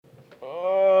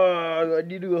I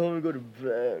need to go home and go to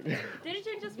bed. Didn't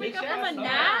you just wake Bitch up from a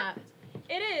ass nap?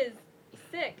 It is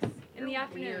 6 in the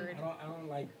afternoon. I don't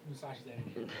like Musashi's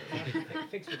energy.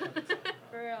 Fix your fucking self.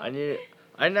 For real.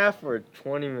 I nap for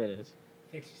 20 minutes.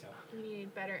 Fix yourself. We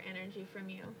need better energy from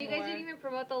you. You guys didn't even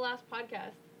promote the last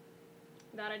podcast.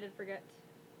 That I did forget.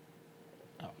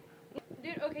 Oh.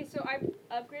 Dude, okay, so I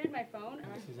upgraded my phone.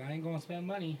 I ain't gonna spend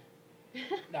money.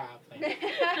 Nah, I'm playing.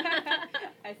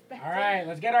 I spent All right,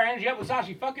 let's get our energy up.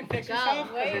 Musashi, fucking fix Go. yourself.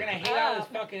 'Cause Wait you're gonna hate all this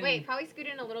fucking. Wait, probably scoot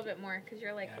in a little bit more because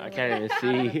you're like. Yeah, I a can't little even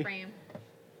out of the see. frame.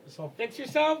 So fix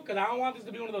yourself, cause I don't want this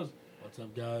to be one of those. What's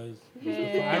up, guys?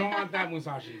 Hey. I don't want that,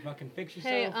 Musashi. Fucking fix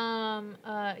yourself.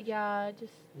 Hey, yeah,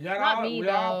 just. we got not all, me, we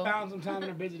all though. found some time in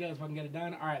our busy days so I can get it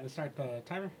done. All right, let's start the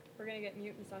timer. We're gonna get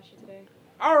mute Musashi today.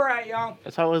 All right, y'all.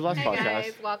 That's how it was last Hey podcast.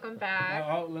 guys, welcome back.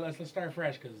 Let's start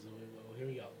fresh, cause here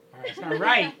we go. All right, start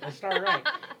right. Let's start right.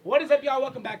 What is up, y'all?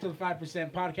 Welcome back to the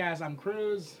 5% Podcast. I'm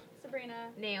Cruz. Sabrina.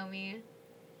 Naomi.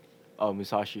 Oh,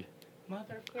 Musashi.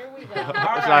 Mother. Here we go. All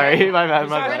right. Sorry, my bad,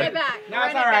 my Musashi- Run bad. it back. No, Run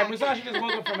it's it all right. back. Musashi just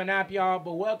woke up from a nap, y'all.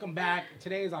 But welcome back.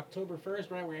 Today is October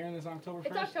 1st, right? We're airing this October 1st.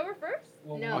 It's October 1st?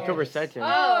 Well, No. October 2nd.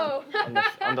 Oh.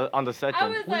 On the 2nd. I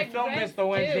was We like, filmed this the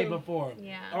Wednesday too. before.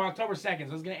 Yeah. Oh, October 2nd.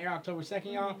 So it's going to air October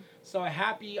 2nd, y'all. So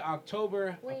happy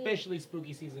October, Wait. officially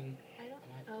spooky season. I don't.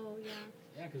 Oh yeah.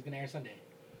 Yeah, because it's going to air Sunday.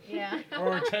 Yeah.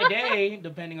 Or today,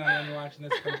 depending on when you're watching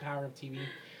this from the power of TV.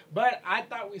 But I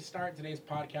thought we'd start today's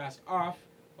podcast off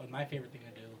with my favorite thing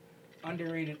to do.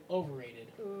 Underrated, overrated,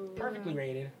 Ooh. perfectly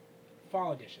rated,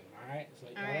 fall edition. All right? So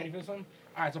y'all All right. ready for this one?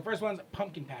 All right, so first one's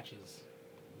pumpkin patches.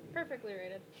 Perfectly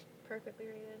rated. Perfectly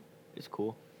rated. It's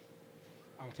cool.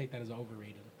 I'll take that as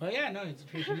overrated. But yeah, no, it's a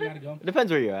tradition. You got to go. It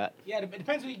depends where you're at. Yeah, it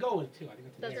depends who you go with, too. I think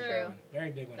that's a That's very true. big one.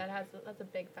 Very big one. That's a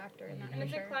big factor in that. And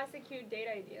it's for a sure. classic cute date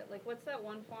idea. Like, what's that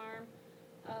one farm?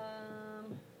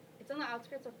 It's on the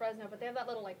outskirts of Fresno, but they have that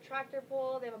little, like, tractor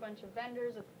pull. They have a bunch of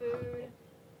vendors with food.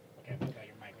 Okay, put that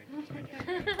your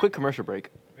mic. Like, Quick commercial break.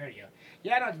 there you go.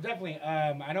 Yeah, no, definitely.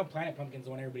 I know Planet Pumpkin's the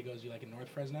one everybody goes to, like, in North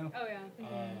Fresno. Oh, yeah.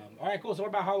 All right, cool. So what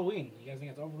about Halloween? You guys think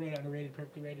it's overrated, underrated,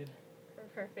 perfectly rated?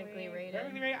 Perfectly rated.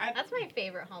 Perfectly rated? That's my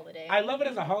favorite holiday. I love it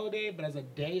as a holiday, but as a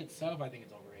day itself, I think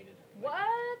it's overrated. What?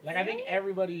 Like, I think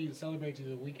everybody celebrates it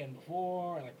the weekend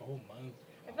before, or, like, the whole month.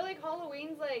 I feel like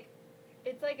Halloween's, like,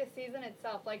 it's like a season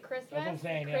itself. Like Christmas, That's what I'm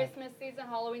saying, yeah. Christmas season,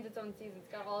 Halloween's its own season.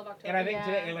 It's got all of October. And I think Yeah.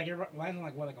 today, like, it lands on,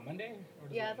 like, what, like a Monday? Or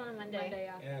does Yeah, it- it's on a Monday. Monday,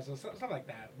 yeah. Yeah, so something like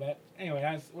that. But anyway,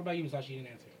 what about you, Musashi? You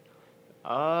didn't answer.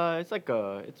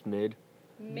 It's mid.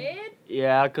 Mid?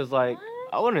 Yeah, cause like What?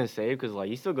 I wouldn't say because like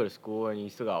you still go to school and you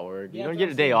still got work. You Yeah, don't that's get what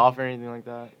a I'm day saying. off or anything like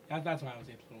that. That's why I would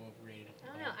say it's a little overrated. I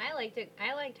don't know. I liked it.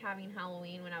 I liked having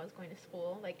Halloween when I was going to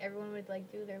school. Like everyone would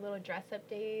like do their little dress up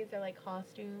days, their like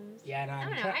costumes. Yeah, no, I I'm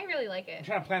don't know. trying, I really like I'm it.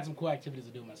 trying to plan some cool activities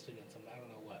to do with my students. I don't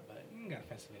know what, but got a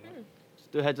festival.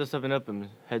 Just do heads up, 7 up, and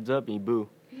heads up, and you boo.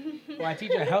 Well, I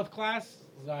teach a health class,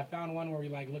 so I found one where we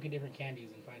like look at different candies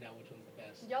and find out which one's the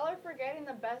best. Y'all are forgetting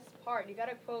the best part. You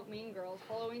gotta quote Mean Girls.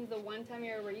 Halloween's the one time of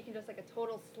year where you can just like a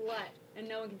total slut and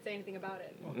no one can say anything about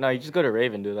it. No, you just go to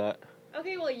Rave and do that.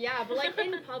 Okay, well, yeah, but like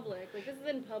in public. Like this is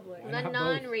in public. Why The not both?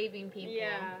 non-raving people.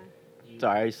 Yeah.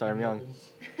 Sorry, I'm young.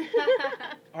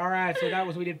 All right, so that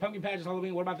was we did pumpkin patches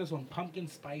Halloween. What about this one? Pumpkin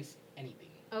spice anything?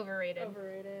 Overrated.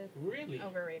 Overrated. Really?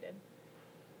 Overrated.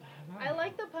 I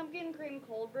like the pumpkin cream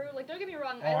cold brew. Like, don't get me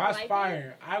wrong, Oh, I that's like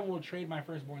fire! I will trade my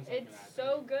firstborn son it. It's for that.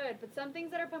 so good, but some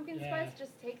things that are pumpkin Yeah. spice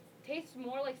just taste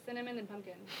more like cinnamon than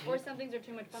pumpkin. Or some things are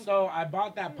too much pumpkin. So I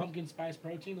bought that pumpkin spice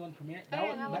protein, the one Premier. Oh,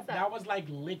 yeah, how was that? That was like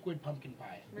liquid pumpkin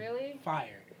pie. Really?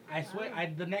 Fire! I swear, Wow.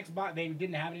 the next box they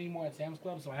didn't have it anymore at Sam's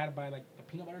Club, so I had to buy like the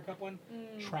peanut butter cup one.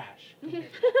 Mm. Trash.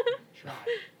 Trash.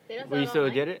 They don't Would you sell it still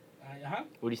online? get it? Huh?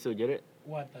 Would you still get it?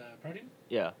 What, the protein?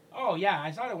 Yeah. Oh, yeah, I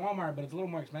saw it at Walmart, but it's a little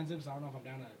more expensive, so I don't know if I'm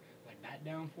down to, like, that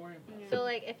down for it. But Yeah. So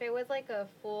like, if it was like a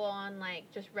full-on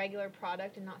like just regular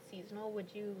product and not seasonal, would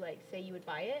you like say you would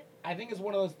buy it? I think it's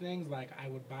one of those things, like, I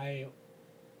would buy it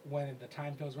when the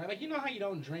time feels right. Like, you know how you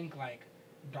don't drink, like,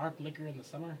 dark liquor in the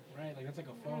summer, right? Like, that's like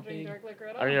a I fall don't drink thing. dark liquor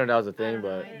at I all. didn't know that was a I thing, don't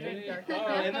know. but I drink dark Oh,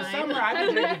 liquor. in the Fine. summer, I've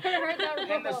been drinking. Heard that In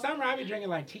the before. summer, I'd be drinking,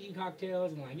 like, tiki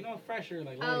cocktails and, like, you know, fresher,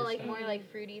 like, lighter Oh, like stuff. more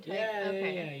like fruity type. Yeah,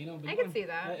 Okay. yeah, you know. But I you can know, see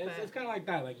that, It's, but- it's kind of like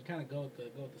that. Like, you kind of go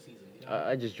with the season. You know?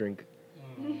 I just drink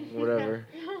Oh. whatever.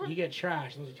 You get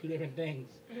trash. Those are two different things.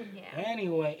 Yeah.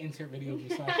 Anyway, insert video of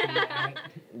Musashi.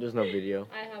 There's no video.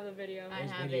 I have a video. I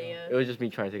There's have video. It videos. was just me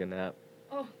trying to take a nap.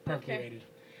 Oh, Perfectly okay. rated.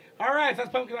 All right, so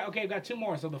that's pumpkin. Okay, we've got two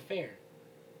more. So the fair.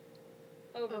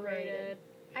 Overrated.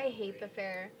 I hate the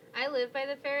fair. I live by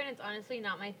the fair, and it's honestly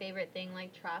not my favorite thing.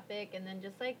 Like traffic, and then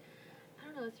just like, I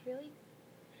don't know, it's really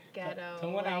ghetto. So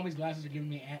what like, Naomi's glasses are giving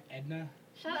me Aunt Edna.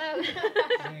 Shut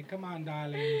up. Man, come on,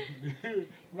 darling. What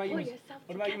about you, Pull Miss? yourself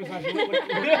What about you, Miss together. Sasha?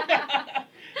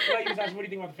 What about you, Miss Sasha? What do you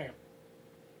think about the fair?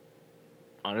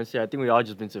 Honestly, I think we all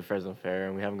just been to Fresno Fair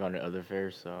and we haven't gone to other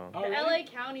fairs, so. Oh, The really? LA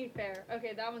County Fair.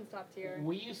 Okay, that one's top tier.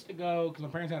 We used to go because my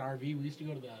parents had an RV. We used to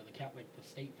go to the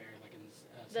state fair, like in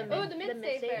The San Oh, Diego. the The Mid-State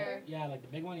Mid-State Fair. Fair. Yeah, like the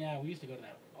big one. Yeah, we used to go to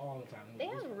that all the time. They It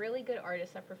was have fun. really good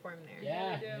artists that perform there.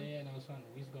 Yeah, they yeah, do. yeah, no, it was fun.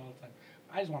 We used to go all the time.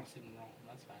 I just want to sit and roll.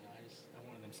 That's fine. I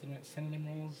wanted them cinnamon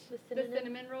rolls. The The cinnamon.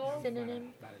 cinnamon rolls.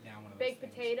 Cinnamon. About it down one of those Baked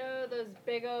things. potato, those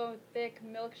big old thick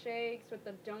milkshakes with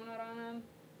the donut on them.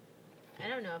 I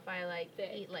don't know if I like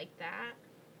Thick. eat like that,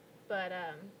 but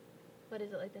what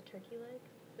is it, like the turkey leg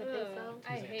that they Ugh, sell?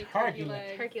 I Is it hate turkey turkey leg?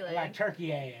 legs. Turkey I leg. like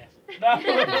turkey ass.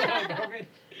 No,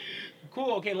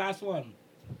 cool. Okay, last one.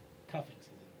 Cuffing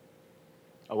season.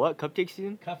 A what? Cupcake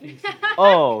season? Cuffing season.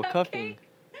 Oh, cuffing.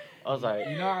 I was like,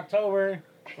 You know, October,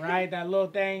 right? That little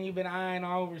thing you've been eyeing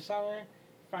all over summer.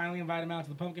 Finally invite them out to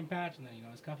the pumpkin patch, and then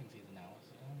it's cuffing season now.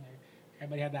 So,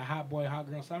 everybody had that hot boy, hot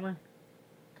girl summer.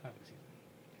 Cuffing season.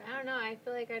 I don't know. I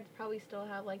feel like I'd probably still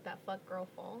have like that fuck girl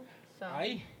fall. So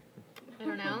Aye. I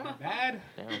don't know. Bad.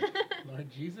 damn. Lord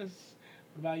Jesus.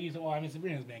 What about you? So, I mean,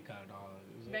 Sabrina's been cuffed.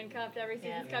 Been cuffed every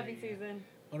season's Yeah. cuffing season.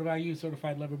 What about you,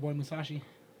 certified lover boy Musashi?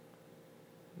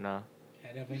 Nah.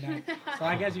 Yeah, definitely not. So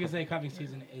I guess you can say cuffing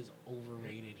season is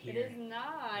overrated It here. is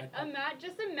not. I thought-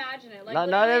 Just imagine it. Like Not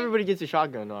literally- everybody gets a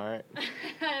shotgun, alright?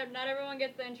 Not everyone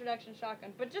gets the introduction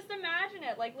shotgun, but just imagine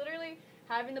it. Like literally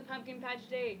having the pumpkin patch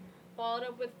date, followed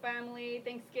up with family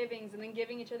Thanksgivings, and then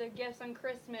giving each other gifts on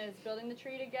Christmas, building the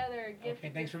tree together. Okay,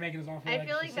 thanks for making us all feel I like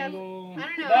feel like that's- single. I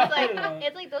don't know.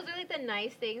 It's like those are like the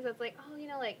nice things. That's like,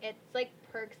 oh, like it's like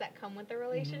perks that come with the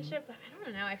relationship. But I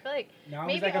don't know. I feel like Now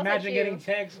maybe it's like also imagine too- getting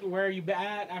text where are you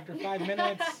at after 5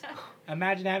 minutes.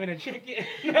 Imagine having a chicken.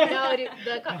 no, dude,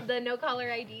 the no caller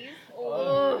IDs.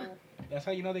 Oh. That's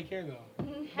how you know they care though.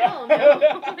 Hell no!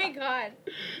 Oh my god.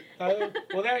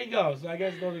 Well, there you go. So I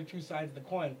guess those are two sides of the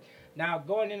coin. Now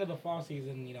going into the fall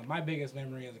season, my biggest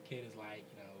memory as a kid is like,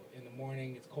 in the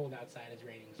morning it's cold outside, it's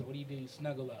raining. So what do? You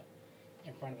snuggle up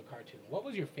in front of a cartoon. What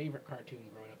was your favorite cartoon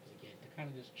growing up as a kid to kind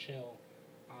of just chill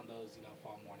on those,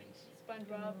 fall mornings?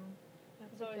 SpongeBob.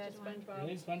 That's It's a always good just one. SpongeBob.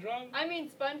 Really, SpongeBob? I mean,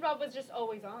 SpongeBob was just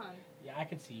always on. Yeah, I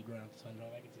could see you growing up with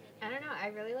SpongeBob. I could see that. I don't know. I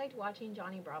really liked watching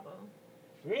Johnny Bravo.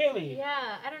 Really?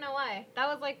 Yeah, I don't know why. That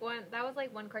was like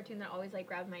one cartoon that always like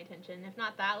grabbed my attention. If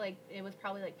not that, like it was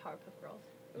probably like Powerpuff Girls.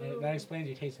 That explains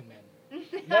your taste in men.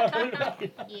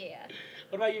 Yeah.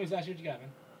 What about you, Miss Ashley? What you got, man?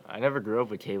 I never grew up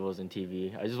with cables and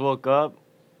TV. I just woke up,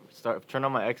 turn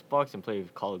on my Xbox, and play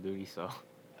Call of Duty, so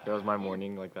that was my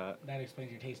morning like that. That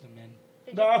explains your taste in men.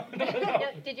 Did No, you, no.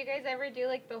 Did you guys ever do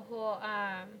like the whole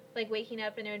like waking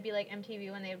up and it would be like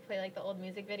MTV when they would play like the old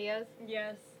music videos?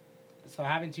 Yes. So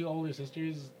having two older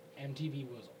sisters, MTV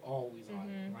was always on.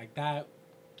 Mhm. Like that,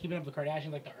 keeping up with the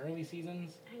Kardashians, like the early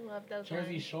seasons. I love those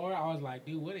Jersey ones. Shore, I was like,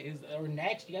 dude, what is, or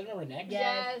Next? You guys remember Next?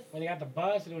 Yes. Where they got the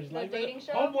bus and it was just The like, dating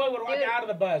show? homeboy would walk Dude. out of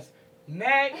the bus.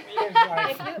 Next!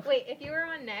 It was like, If you were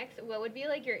on Next, what would be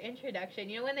like your introduction?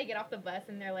 You know when they get off the bus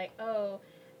and they're like, oh,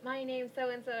 my name's so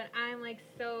and so and I'm like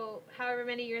so however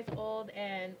many years old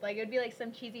and like it would be like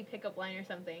some cheesy pickup line or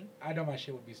something. I know my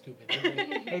shit would be stupid.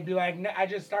 They'd be like, I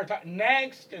just start talking,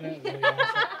 next! And it was like,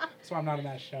 yeah, so I'm not on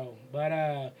that show. But,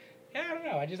 yeah, I don't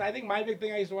know. I think my big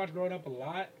thing I used to watch growing up a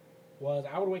lot was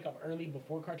I would wake up early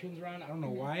before cartoons were on. I don't know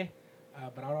why,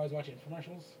 but I would always watch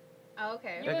infomercials. Oh,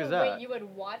 okay. You Heck would, is that? wait, you would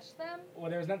watch them? Well,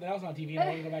 there was nothing else on TV and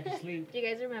I would go back to sleep. Do you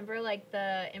guys remember like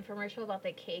the infomercial about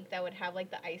the cake that would have like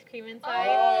the ice cream inside?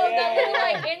 Oh, yeah, the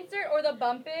yeah. like insert or the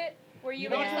bump it where you You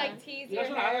would know just what- like tease You know your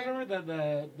what I always hair.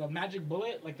 remember? The magic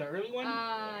bullet, like the early one?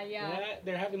 Yeah.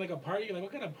 They're having like a party. Like,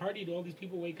 what kind of party do all these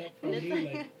people wake up for? Dude?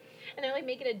 Like, And they're like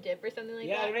making a dip or something like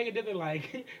yeah, that. they make it different.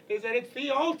 Like, they said it's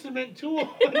the ultimate tool.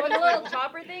 Or the little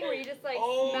chopper thing where you just like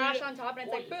Oh, smash yeah. on top and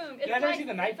it's like boom. Did It's I never ice- see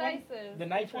the knife it's one? ices. The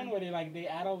knife one where they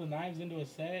add all the knives into a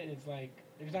set. It's like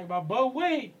they're just talking about, but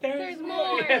wait, there's more.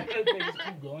 more. Yeah, they just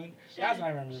keep going. That's what I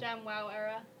remember. ShamWow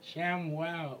era.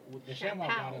 ShamWow. The ShamWow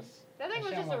got us. That thing was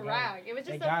The just ShamWow a got rag. It was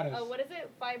They just got a us. what is it?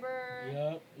 Fiber.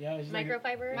 Yep. Yeah. It's just like,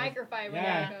 Microfiber. Microfiber.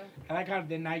 Yeah. Yeah. I like how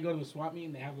then now you go to the swap meet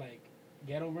and they have like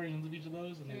ghetto versions of each of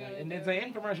those, and they're Yeah, like, they and do. it's an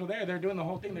infomercial there. They're doing the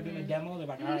whole thing. They're doing a demo. They're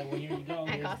like, all right, well here you go.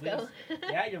 At Here's Costco. this.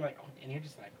 Yeah, you're like, oh, and you're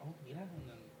just like, oh yeah, and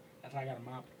then that's how I got a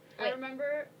mop. I Wait.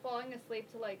 remember falling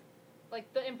asleep to like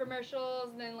the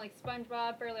infomercials and then like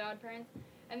SpongeBob, Fairly Odd Parents,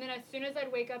 and then as soon as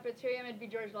I'd wake up at 2 a.m. it'd be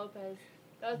George Lopez.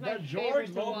 That was my The George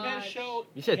favorite to Lopez watch. show.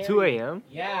 You said carried- 2 a.m.?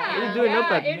 Yeah. What are you doing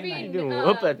up at- it'd be, what are you doing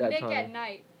up at that Nick time? at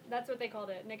night. That's what they called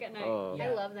it. Nick at Night. Oh. Yeah.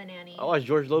 I love The Nanny. I watched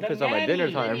George Lopez on my dinner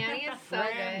Nanny. The time. Nanny is so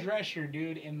Fran good. Drescher,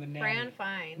 dude, in the Nanny. Fran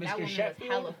Fine. That Mr. woman Sheffield?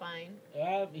 was hella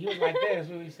fine. He was like this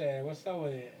when we said, "What's up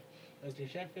with it, Mr.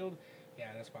 Sheffield?" Yeah,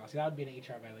 that's possible. See, that would be an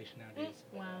HR violation nowadays.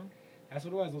 But, Wow. that's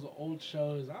what it was. Those old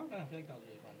shows. I don't know. I feel like that was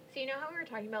really fun. So you know how we were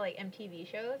talking about like MTV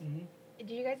shows? Mm-hmm. Did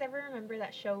you guys ever remember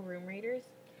that show Room Raiders?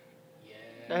 Yeah.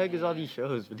 The heck is all these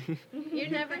shows, dude?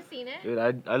 You've never seen it? Dude,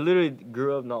 I literally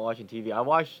grew up not watching TV.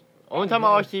 Only time I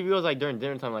watched TV was like during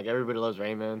dinner time. Like Everybody Loves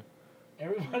Raymond.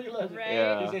 Everybody loves it. Right.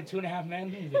 Yeah. He said 2.5 Men.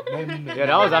 He's like, Yeah,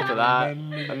 that was after that.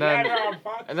 And And then, then- on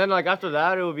Fox. And then like after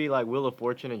that, it would be like Wheel of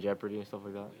Fortune and Jeopardy and stuff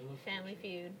like that. Family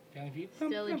Feud. Family Feud.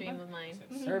 Still a dream of mine.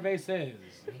 Survey says.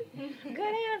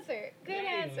 Good answer. Good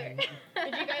answer.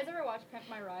 Did you guys ever watch Pimp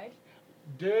My Ride?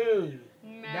 Dude,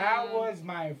 Man. that was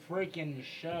my freaking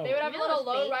show. They would have You a know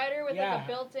little it's fake? lowrider with Yeah. like a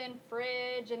built-in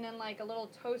fridge and then like a little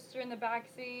toaster in the back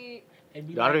seat. It'd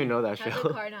be Dude, I don't even know that How's show.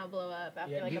 the car not blow up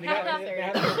after Yeah, like a they had concert? they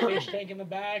had like a fish tank in the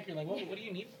back. You're like, what do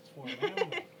you need this for,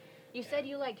 man? You said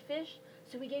you liked fish,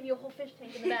 so we gave you a whole fish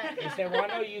tank in the back. They said, well, I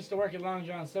know you used to work at Long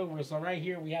John Silver, so right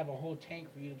here we have a whole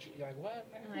tank for you to chew. You're like, what,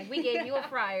 man? Like, we gave you a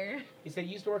fryer. He said,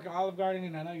 you used to work at Olive Garden,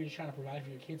 and I know you're just trying to provide for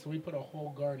your kids, so we put a whole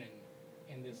garden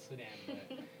in this sedan.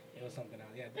 But it was something else.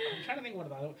 Yeah, I'm trying to think what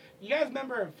about. You guys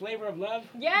remember Flavor of Love?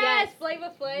 Yes, Yes.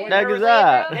 Flava Flav. Heck is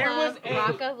that? There was a-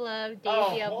 Rock of Love,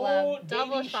 Daisy of whole Love,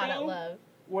 Double dating Shot show? of Love.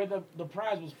 Where the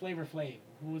prize was Flavor Flav,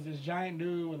 who was this giant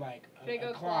dude with like Big a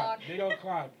old clock, clock. big old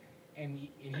clock, and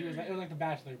he was like, it was like The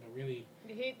Bachelor, but really.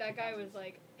 That guy was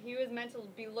like, he was meant to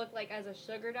be looked like as a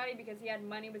sugar daddy because he had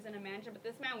money, was in a mansion, but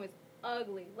this man was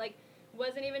ugly. Like,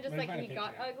 wasn't even just Let me like find he a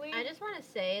got picture. ugly. I just want to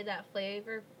say that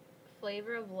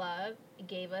Flavor of Love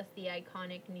gave us the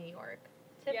iconic New York.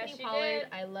 Yeah, Tiffany she Pollard, did.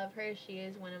 I love her. She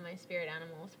is one of my spirit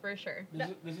animals, for sure.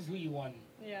 This is who you won.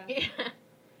 Yeah. Yeah.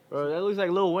 Bro, that looks like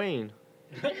Lil Wayne.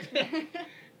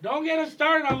 Don't get us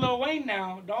started on Lil Wayne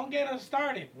now. Don't get us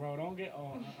started, bro. Don't get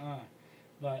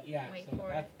But yeah, Wait so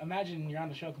for it. imagine you're on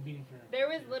the show competing for. There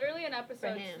was literally an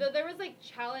episode. him. So there was like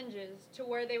challenges to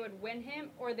where they would win him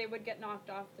or they would get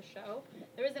knocked off the show.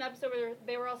 There was an episode where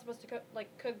they were all supposed to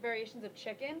cook variations of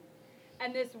chicken,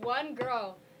 and this one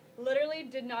girl literally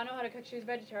did not know how to cook. She was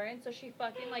vegetarian, so she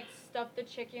fucking like stuffed the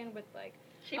chicken with like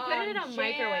She put it in a jam,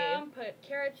 microwave. Put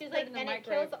carrots. She's put it like, in the and it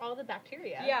microwave. kills all the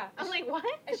bacteria. Yeah. I'm like, what?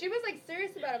 And she was like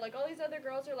serious about it. Like all these other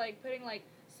girls are like putting like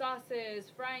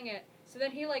sauces, frying it. So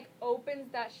then he like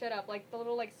opens that shit up, like the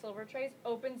little like silver trays,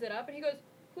 opens it up, and he goes,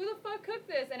 "Who the fuck cooked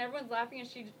this?" And everyone's laughing, and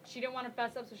she didn't want to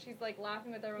fess up, so she's like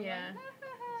laughing with everyone. Yeah. Like, ha, ha,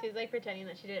 ha. She's like pretending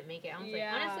that she didn't make it. I was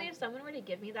Yeah. like, honestly, if someone were to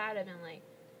give me that, I'd been like,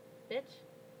 bitch,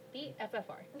 be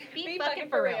FFR. Be, Be fucking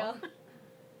for real.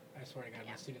 I swear to God,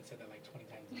 Yeah. my student said that like 20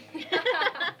 times a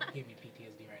day. Gave me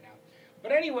PTSD right now.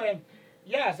 But anyway,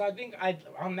 yes, I think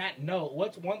on that note,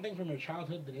 what's one thing from your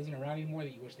childhood that isn't around anymore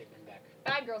that you wish they'd bring back?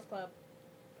 Bad Girls Club.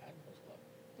 Bad Girls Club.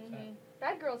 Mm-hmm.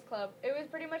 Bad Girls Club. It was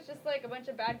pretty much just like a bunch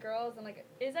of bad girls, and like,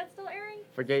 is that still airing?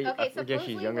 I Okay, forget supposedly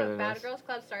she's younger what than Bad us. Girls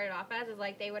Club started off as is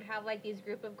like they would have like these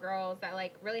group of girls that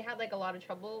like really had like a lot of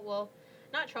trouble. Well,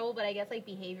 not trouble, but I guess like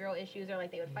behavioral issues, or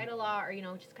like they would fight a lot, or you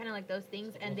know, just kind of like those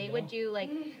things. And they would do like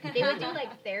they would do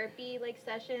like therapy like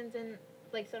sessions and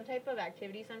like some type of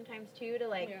activity sometimes too to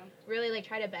like Yeah. really like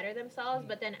try to better themselves.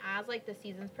 But then as like the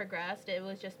seasons progressed, it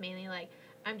was just mainly like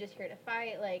I'm just here to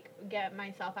fight, like get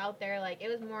myself out there. Like it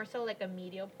was more so like a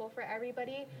media pull for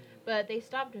everybody. But they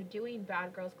stopped doing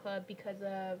Bad Girls Club because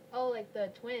of like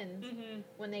the twins Mm-hmm.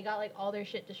 when they got like all their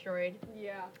shit destroyed.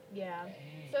 Yeah. Yeah. Dang.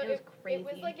 So It was it crazy.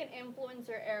 was like an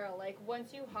influencer era. Like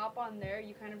once you hop on there,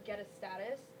 you kind of get a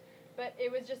status. But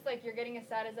it was just like you're getting a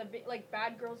status of like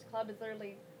Bad Girls Club is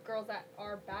literally girls that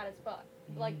are bad as fuck.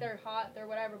 Like they're hot, they're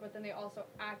whatever, but then they also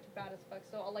act bad as fuck.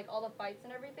 So like all the fights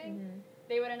and everything, Mhm.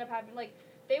 they would end up having like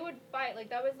they would fight. Like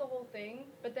that was the whole thing.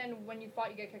 But then when you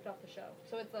fought, you get kicked off the show.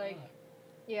 So it's like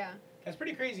Yeah. That's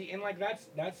pretty crazy, and like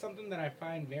that's something that I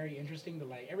find very interesting. That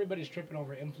like everybody's tripping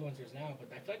over influencers now, but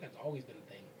I feel like that's always been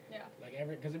a thing. Yeah. Like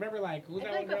because remember like who's I that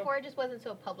feel like one girl? before it just wasn't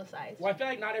so publicized. Well, I feel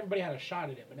like not everybody had a shot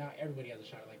at it, but now everybody has a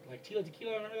shot. Like Tila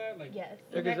Tequila, remember that? Like Yes.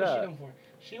 what Look the at heck was she that. known for?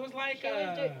 She was like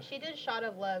She did Shot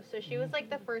of Love, so she was like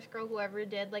the first girl who ever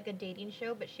did like a dating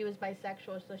show, but she was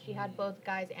bisexual, so she had both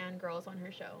guys and girls on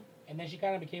her show. and then she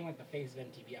kind of became like the face of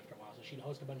MTV after a while. So she'd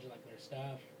host a bunch of like their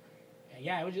stuff. And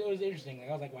yeah, it was interesting. Like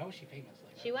I was like, why was she famous?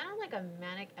 Like She went on like a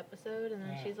manic episode, and then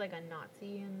Yeah. she's like a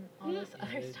Nazi and all this Yeah,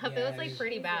 other stuff. It yeah, was like it's-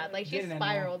 pretty bad. Like she Didn't end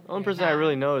spiraled. The only person I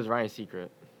really know is Ryan Seacrest.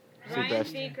 Ryan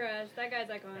Seacrest. Seacrest. That guy's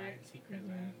iconic. Ryan Seacrest,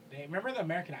 man. Remember the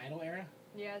American Idol era?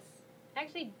 Yes. I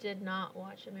actually did not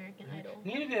watch American Idol.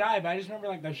 Neither did I, but I just remember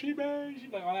like the she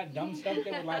like all that dumb stuff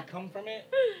that would like come from it.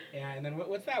 Yeah, and then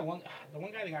what's that one? The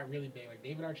one guy that got really big, like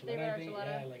David Archuleta, I think.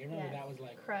 Archuleta. Yeah, like I remember that was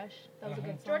like. Crush. That was a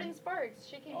good song. Jordan Sparks.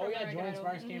 She came Oh from yeah, American Jordan Idol.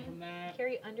 Sparks came from that.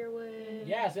 Carrie Underwood.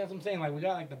 Yeah, so that's what I'm saying. Like we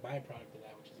got like the byproduct of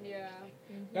that, which is really Yeah.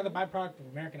 interesting. We got the byproduct of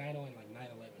American Idol and like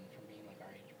 9/11 from being like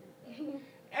our age group.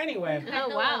 But anyway.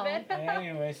 Oh wow.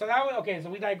 Anyway, so that was okay. So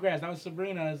we digress. That was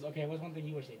Sabrina's. Okay, what's one thing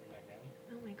you wish they'd bring back,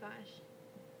 Natalie? Oh my gosh.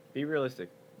 Be realistic.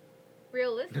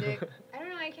 Realistic. I don't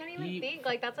know. I can't even think.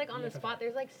 Like that's like on the Yeah. spot.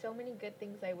 There's like so many good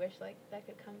things I wish like that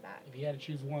could come back. If you had to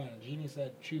choose one, Jeannie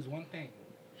said choose one thing.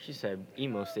 She said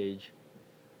emo stage.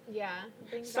 Yeah.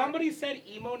 bring back- Somebody said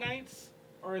emo nights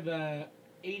or the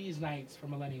 80s nights for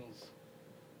millennials.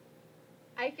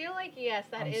 I feel like yes,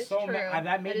 that I'm is so true. mad.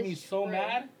 That made me is so true.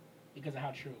 mad because of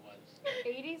how true it was.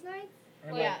 80s nights?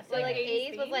 Or Yeah. So like like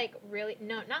 80s was theme? like really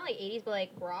not like 80s, but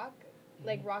like rock.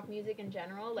 Like rock music in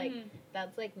general, like Mhm.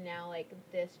 that's like now like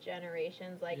this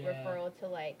generation's like Yeah. referral to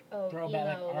like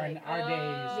Throwback, emo, like, like our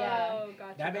days. Yeah.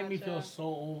 Gotcha, That made me gotcha. feel so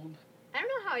old. I don't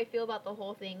know how I feel about the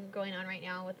whole thing going on right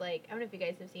now with like I don't know if you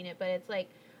guys have seen it, but it's like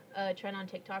a trend on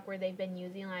TikTok where they've been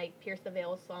using like Pierce the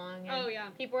Veil song. And Oh, yeah.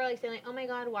 people are like saying like, oh my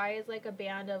god, why is like a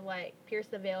band of like Pierce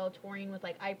the Veil touring with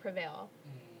like I Prevail?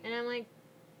 And I'm like,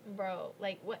 bro,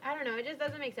 like what? I don't know. It just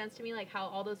doesn't make sense to me. Like how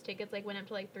all those tickets like went up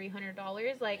to like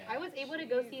 $300. Like I was able to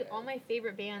go see Jesus. all my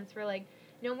favorite bands for like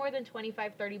no more than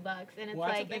 $25-$30, and it's Well,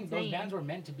 that's like the thing. insane. Those bands were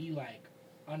meant to be like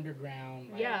underground,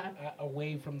 like, Yeah.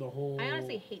 away from the whole. I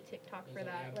honestly hate TikTok for Is it,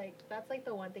 that. yeah? Like that's like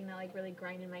the one thing that like really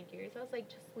grinded my gears. I was like,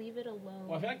 just leave it alone.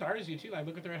 Well, I feel like the artists do too. Like,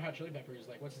 look at the Red Hot Chili Peppers.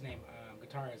 Like, what's his name?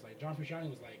 Guitarist. Like, John Frusciante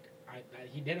was like,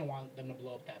 he didn't want them to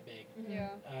blow up that big. Mhm. Yeah.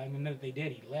 And then that they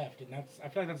did, he left, and I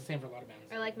feel like that's the same for a lot of bands.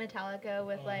 Or like Metallica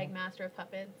with like Uh-huh. Master of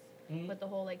Puppets Mhm. with the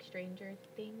whole like Stranger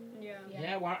thing. Yeah.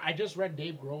 Yeah. Well, I just read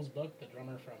Dave Grohl's book, the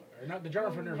drummer from Oh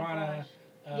my Nirvana. gosh.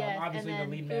 Yes, Obviously and the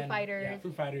then lead Foo man. Fighters. Yeah,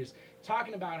 Foo Fighters.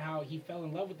 Talking about how he fell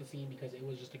in love with the scene because it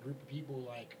was just a group of people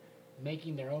like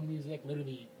making their own music,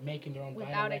 literally making their own vinyl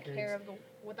Without a records.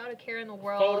 without a care in the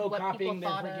world, what people photocopying their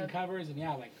thought freaking of. covers and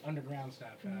yeah, like underground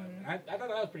stuff. Mhm. I thought that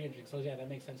was pretty interesting. So yeah, that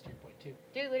makes sense to your point too.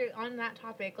 Dude, literally on that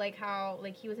topic, like how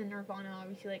like he was in Nirvana,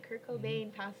 obviously like Kurt Mm-hmm.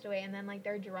 Cobain passed away, and then like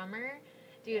their drummer,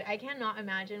 dude, I cannot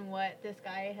imagine what this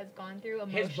guy has gone through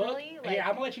His book, emotionally. Like, yeah,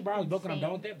 I'm gonna let you borrow his book when I'm insane.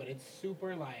 done with it, but it's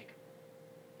super like.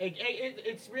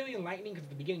 It's really enlightening because at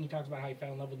the beginning he talks about how he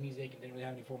fell in love with music and didn't really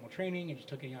have any formal training and just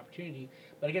took any opportunity.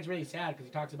 But it gets really sad because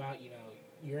he talks about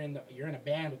you're in a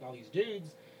band with all these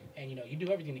dudes, and you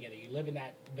do everything together. You live in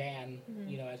that van,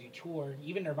 Mhm. as you tour.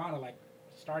 Even Nirvana, like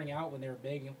starting out when they were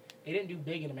big, they didn't do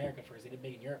big in America first. They did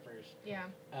big in Europe first. Yeah.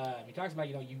 He talks about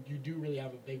you do really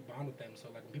have a big bond with them. So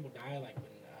like when people die, like when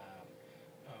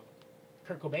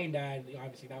Kurt Cobain died,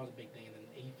 obviously that was a big thing, and then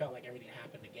he felt like everything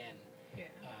happened again. Yeah.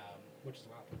 Which is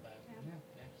wild. But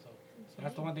so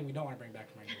that's the one thing we don't want to bring back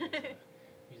from our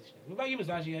musicians. What about you,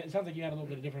 Masaji? It sounds like you had a little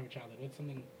bit of different of a childhood. What's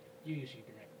something you usually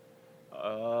bring back?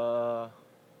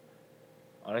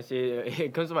 Honestly,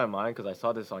 it comes to my mind because I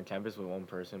saw this on campus with one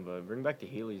person, but bring back the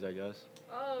Heelys, I guess.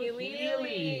 Oh, Heelys.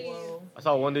 Heelys. Whoa. I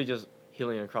saw one dude just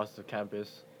healing across the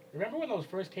campus. Remember when those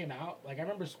first came out? Like I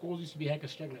remember schools used to be hecka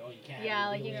strict. Like, oh, you can't. Yeah,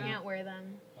 have like you wheels. can't wear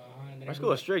them. And then Our school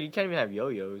was strict. You can't even have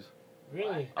yo-yos.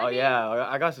 Really? Oh yeah,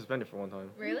 I got suspended for one time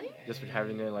Really? just for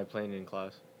having it like playing it in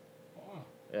class. Oh.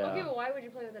 Yeah. Okay, but why would you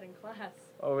play with it in class?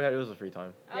 Oh, it was a free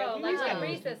time. Yeah, Oh, we like used to at have those.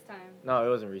 recess time. No, it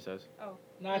wasn't recess. No,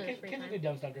 It was kids free kids time. do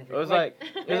dumb stuff during It free was time. like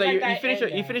like you that finish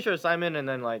end, you yeah. finish your assignment and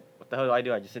then like what the hell do I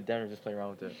do? I just sit down and just play around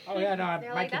with it. Oh yeah, no,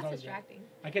 They're my like, kids that's always distracting.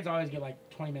 my kids always get like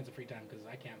 20 minutes of free time because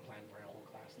I can't plan for a whole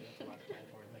class. That's a lot of time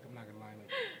for it. Like I'm not gonna lie, like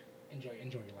enjoy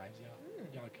your lives, y'all.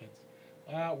 Y'all are kids.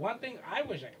 One thing I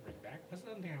wish I could bring back. What's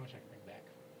the other thing I wish I could bring back?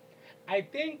 I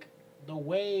think the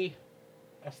way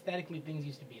aesthetically things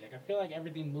used to be. Like I feel like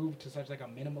everything moved to such like a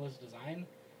minimalist design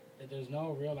that there's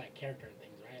no real like character in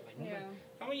things, right? Like remember,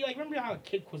 Yeah. I mean, like remember how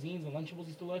kid cuisines and Lunchables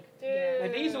used to look? Dude.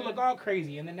 Like they used to look all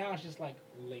crazy, and then now it's just like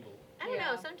labeled. I don't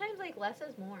Yeah. know. Sometimes like less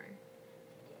is more.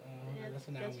 Yeah, That's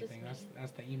a that's Naomi just thing. me.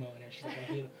 That's the emo in there. She's like,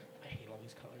 I hate all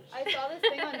these colors. I saw this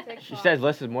thing on TikTok. She says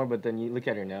less is more, but then you look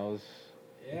at her nails,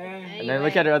 Yeah, and then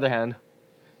look at her other hand.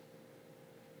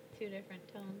 Two different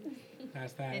tones.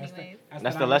 that's that. Anyways.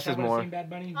 That's the less is more. Bad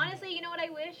Bunny. Honestly, you know what I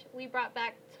wish? We brought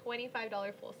back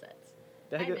 $25 full sets.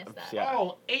 The heck I is- miss that. yeah.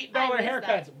 Oh, $8 I miss haircuts.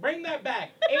 that. Bring that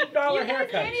back. $8 You guys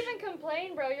haircuts. can't even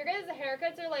complain, bro. Your guys'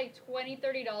 haircuts are like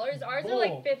 $20-$30. Ours are Bull.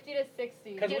 like $50-$60.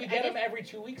 Because Dude, we I get them just- every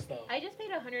 2 weeks though. I just paid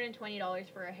 $120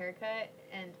 for a haircut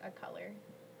and a color,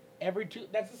 Every two.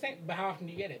 That's the same. But how often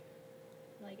do you get it?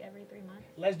 like every 3 months.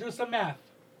 Let's do some math.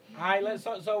 All right,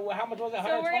 so how much was that?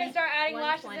 So we're 120? gonna start adding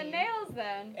lashes 120. and nails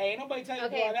then. Hey, ain't nobody tell you to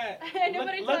do Okay. all that.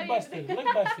 Nobody look tell you. busted. Look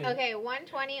busted. Okay,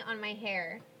 120 on my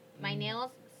hair. My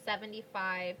nails,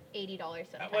 $75, $80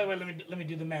 sometimes. Wait, let me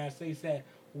do the math. So you said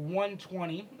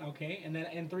 120, okay, and then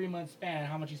in 3 months span,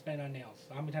 how much you spend on nails?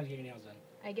 How many times you get your nails done?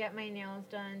 I get my nails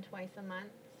done twice a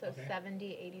month, so Okay.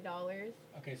 $70, $80.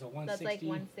 Okay, so That's 160 like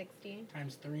 160.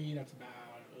 times 3, that's about,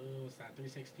 what's that,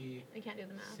 360, I can't do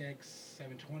the math. 6,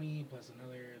 720, plus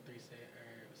another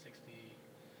 60.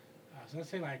 So let's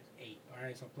say like 8, all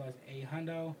right, so plus 8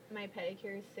 hundo. My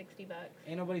pedicure is $60.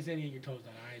 Ain't nobody said you get your toes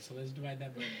done, all right, so let's divide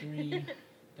that by 3,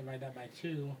 divide that by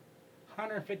 2,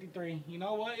 153. You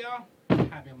know what, y'all?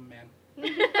 Happy I'm a man.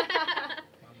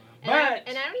 But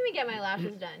And I don't even get my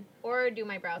lashes done or do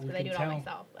my brows because I can do it all tell.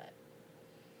 myself. But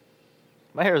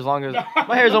My hair is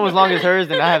almost long as hers,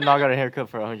 and I have not got a haircut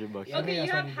for $100. Yeah. Okay, you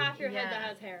that's have what half your head Yeah. that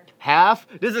has hair. Half?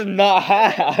 This is not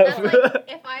half. that's like,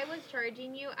 if I was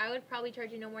charging you, I would probably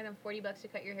charge you no more than $40 to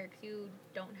cut your hair because you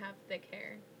don't have thick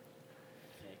hair.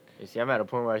 You see, I'm at a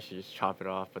point where I should just chop it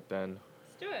off, but then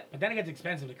Let's do it. But then it gets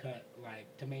expensive to cut. Like,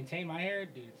 to maintain my hair,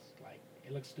 dude, it's like,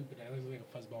 it looks stupid. It looks like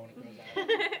a fuzzball when it grows out.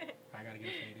 I gotta get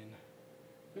a fade in.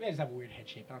 Maybe I just have a weird head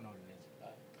shape. I don't know what it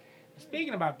is.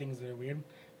 Speaking about things that are weird,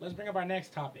 let's bring up our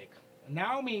next topic.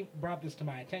 Naomi brought this to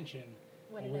my attention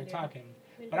What when did we I were do? talking.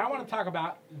 What did But I I want do? to talk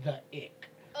about the ick.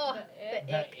 Ugh, The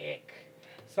the The ick. ick.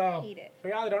 So, Hate it. for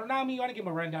y'all that don't know, Naomi, you want to give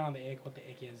them a rundown on the ick, what the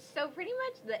ick is? So pretty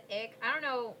much the ick, I don't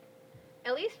know,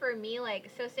 at least for me, like,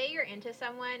 so say you're into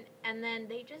someone and then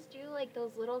they just do like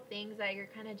those little things that you're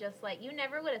kind of just like, you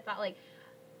never would have thought, like,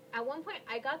 at one point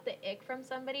I got the ick from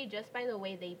somebody just by the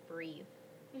way they breathe.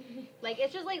 Like,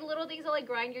 it's just like little things that like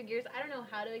grind your gears. I don't know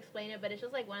how to explain it, but it's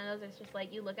just like one of those, it's just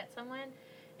like you look at someone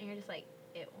and you're just like,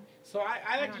 ew. So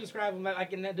I like to describe them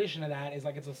like in addition to that is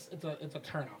like it's a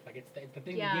turn off. Like it's the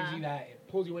thing that gives Yeah. you that, it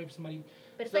pulls you away from somebody.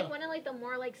 But it's So- like one of like the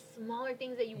more like smaller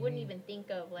things that you wouldn't Mhm. even think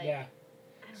of. Like, Yeah.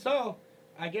 I don't know. So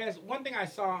I guess one thing I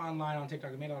saw online on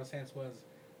TikTok that made a lot of sense was,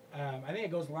 I think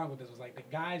it goes along with this, was like the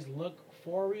guys look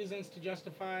for reasons to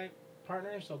justify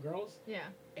partners, so girls, Yeah.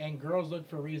 and girls look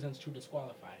for reasons to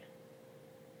disqualify.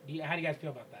 How do you guys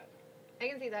feel about that? I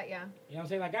can see that, yeah. You know what I'm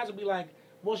saying? Like guys will be like,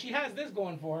 well, she has this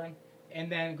going for her,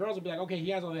 and then girls will be like, okay, he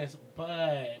has all this,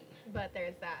 but But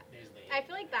there's that. there's the I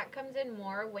feel like that comes in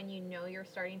more when you know you're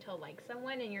starting to like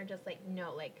someone and you're just like,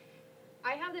 no, like,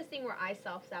 I have this thing where I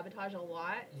self-sabotage a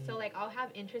lot. So, Mhm. like, I'll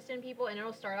have interest in people and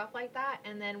it'll start off like that.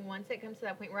 And then once it comes to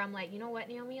that point where I'm like, you know what,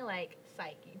 Naomi? Like,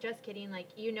 psych. Just kidding.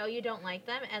 Like, you know you don't like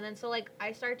them. And then so, like,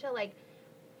 I start to, like,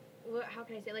 how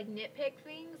can I say, like, nitpick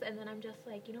things. And then I'm just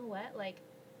like, you know what? Like,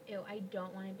 ew, I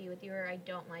don't want to be with you, or I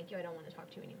don't like you. I don't want to talk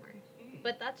to you anymore.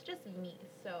 But that's just me.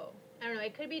 So, I don't know.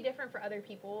 It could be different for other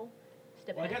people.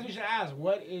 Just Well, I guess we depends. should ask,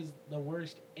 what is the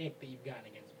worst ick that you've gotten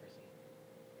against a person?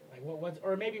 Like, what's,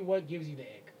 or maybe what gives you the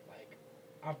ick? Like,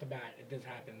 off the bat, if this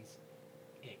happens,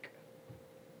 ick.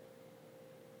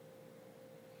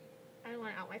 I don't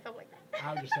want to out myself like that.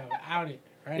 Out yourself. Out it.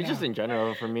 Right it's now. just in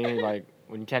general for me, like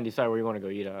when you can't decide where you want to go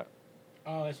eat at.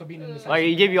 Oh, so being indecisive. Like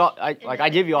you give you all, I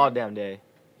give you all damn day,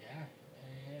 Yeah.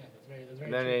 That's very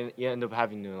and true. then you end up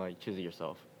having to like choose it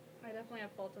yourself. I definitely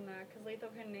have fault in that because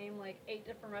Latho can name like 8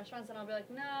 different restaurants and I'll be like,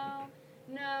 no,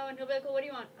 and he'll be like, well, what do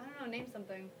you want? I don't know, name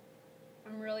something.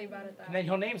 I'm really bad at that. And then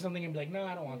he'll name something and be like, no,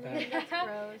 I don't want that. That's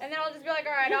gross. And then I'll just be like,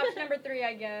 all right, option number 3,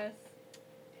 I guess.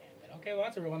 Damn it. Okay, well,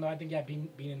 that's a real one, though. I think, yeah, being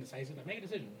indecisive. Like, make a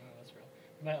decision. No, that's real.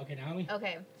 But, okay, Naomi?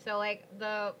 Okay, so like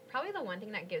probably the one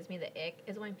thing that gives me the ick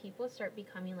is when people start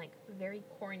becoming like very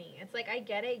corny. It's like I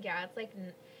get it, yeah. It's like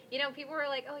you know, people are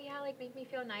like, oh yeah, like make me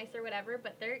feel nice or whatever.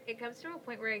 But it comes to a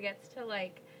point where it gets to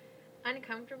like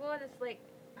uncomfortable, and it's like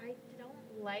I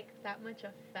don't like that much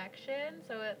affection.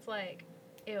 So it's like,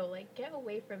 ew, like get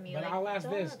away from me. But like, I'll ask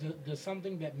this. don't- Does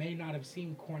something that may not have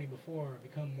seemed corny before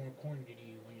become more corny to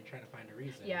you when you're trying to find a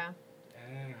reason? Yeah.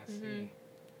 Ah, I see. Mhm.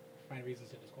 Find reasons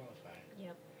to disqualify.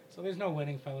 Yep. So there's no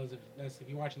winning, fellas. If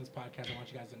you're watching this podcast, I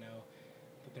want you guys to know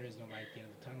that there is no light at the end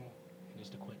of the tunnel, and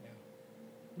just to quit now.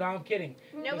 No, I'm kidding.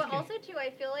 No, Just but kidding. also too, I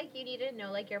feel like you need to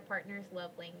know like your partner's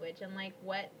love language and like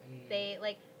what Mm. they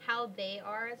like how they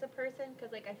are as a person,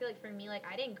 because like I feel like for me, like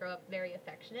I didn't grow up very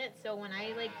affectionate, so when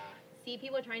I like see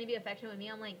people trying to be affectionate with me,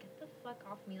 I'm like, get the fuck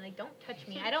off me, like don't touch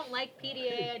me. I don't like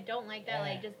PDA. I don't like that.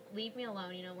 Like just leave me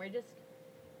alone. You know, we're just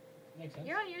Makes sense.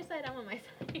 you're on your side, I'm on my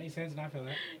side. Makes sense, and I feel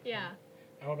that. Yeah.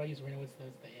 How about you, Serena? What's the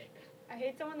ick? I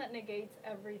hate someone that negates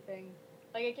everything.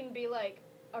 Like, it can be, like,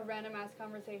 a random-ass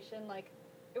conversation. Like,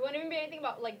 it wouldn't even be anything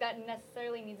about, like, that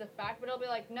necessarily needs a fact, but it'll be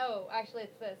like, no, actually,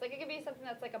 it's this. Like, it could be something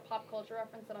that's, like, a pop culture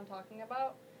reference that I'm talking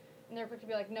about. and they're quick to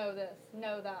be like, no this,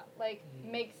 no that. Like,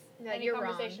 makes No, any you're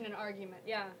conversation wrong. an argument.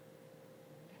 Yeah.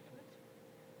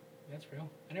 That's real.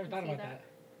 I never I thought see about that. that.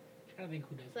 I'm trying to think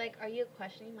who does It's like, are you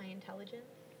questioning my intelligence?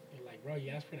 You're like, bro, you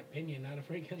asked for an opinion, not a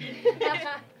freaking.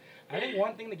 I think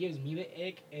one thing that gives me the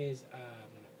ick is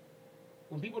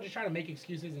when people just try to make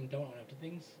excuses and don't own up to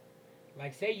things.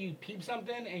 Like, say you peep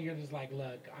something and you're just like,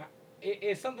 look,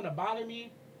 it's something to bother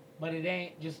me, but it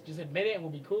ain't. Just admit it and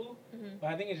we'll be cool. Mm-hmm. But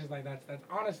I think it's just like that's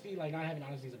honesty. Like, not having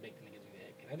honesty is a big thing that gives me the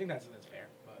ick. And I think that's fair.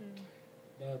 But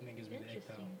the other thing that gives me the ick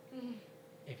though,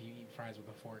 if you eat fries with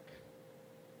a fork.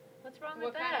 What's wrong What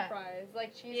with kind that? of fries?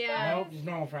 Like cheese Yeah. Nope, fries? just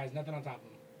normal fries, nothing on top of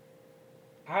them.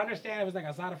 I understand it was like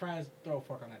a side of fries, throw a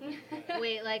fork on that thing. but-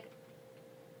 Wait, like,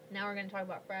 now we're gonna talk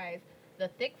about fries. The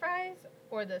thick fries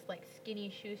or this like skinny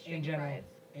shoestring In general. fries?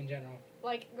 In general.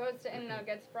 Like, goes to In-N-Out,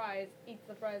 gets fries, eats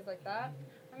the fries like that.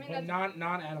 I mean, But that's...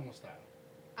 non-animal style.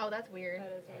 Oh, that's weird. That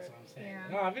is That's weird. what I'm saying.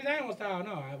 Yeah. No, if it's animal style,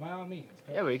 no, by all means.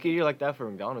 Yeah, but you could eat like that for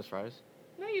McDonald's fries.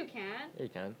 No, you can't. Yeah, you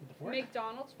can. With the fork?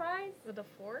 McDonald's fries? With a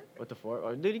fork? With the fork.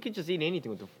 Or, dude, you could just eat anything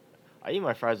with the. I eat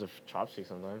my fries with chopsticks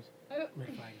sometimes. Red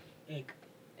flag. Ick.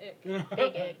 Ick.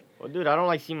 Big egg. Well, dude, I don't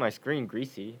like seeing my screen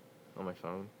greasy on my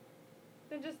phone.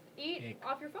 Then just eat Ick.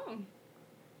 off your phone.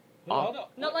 Hold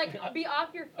up. No, like, be off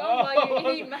your phone Oh,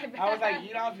 while you eat my bag. I was like,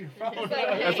 eat off your phone. It's like,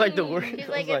 That's like the word. He's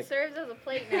I like, was it serves as a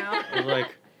plate now. I was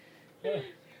like, Yeah.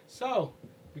 So,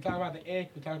 we talked about the ick,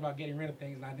 we talked about getting rid of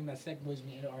things, and I think that segues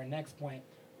me into our next point.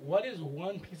 What is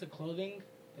one piece of clothing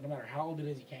that no matter how old it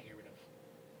is, you can't get rid of?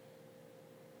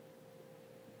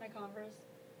 My Converse.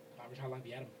 Converse, how long do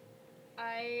you have them?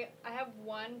 I have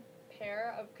one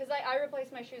pair of, because I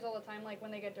replace my shoes all the time, like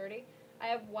when they get dirty. I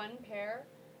have one pair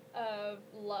of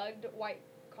lugged white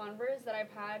Converse that I've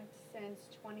had since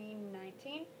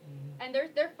 2019, and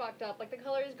they're fucked up. Like, the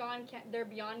color is gone. They're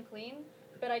beyond clean,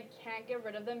 but I can't get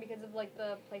rid of them because of like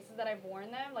the places that I've worn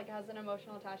them. Like, it has an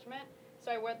emotional attachment.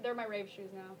 So they're my rave shoes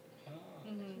now.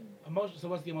 So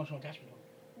what's the emotional attachment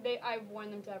to them? I've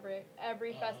worn them to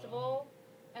every festival,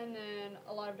 and then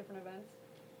a lot of different events.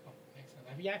 Oh, makes sense.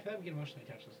 Yeah, I feel like we get emotionally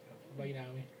attached to stuff. What about you,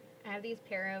 Naomi? I have these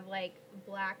pair of like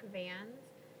black Vans.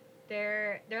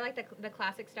 They're like the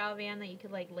classic style van that you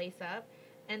could like lace up.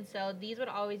 And so these would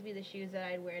always be the shoes that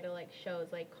I'd wear to like shows,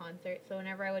 like concerts. So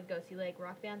whenever I would go see like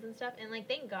rock bands and stuff, and like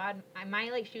thank God my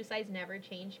like shoe size never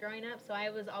changed growing up, so I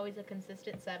was always a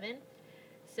consistent 7.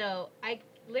 So I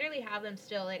literally have them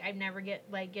still. Like, I've never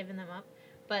given them up,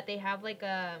 but they have like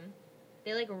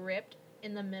they like ripped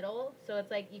in the middle, so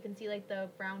it's like you can see like the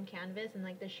brown canvas and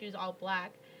like the shoes all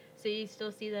black, so you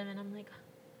still see them, and I'm like,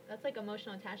 that's like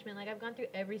emotional attachment. Like, I've gone through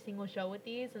every single show with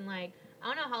these, and like I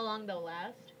don't know how long they'll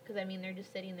last, because I mean they're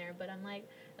just sitting there, but I'm like,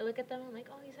 I look at them, I'm like,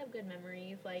 oh, these have good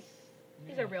memories. Like,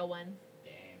 these are real ones.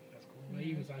 Damn, that's cool. What about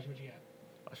you, Masasha? What you got?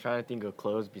 I was trying to think of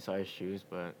clothes besides shoes,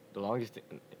 but the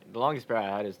longest pair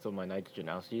I had is still my Nike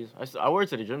Janowskis. I wore it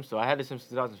to the gym, so I had it since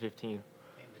 2015.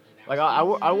 Like,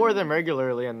 I wore them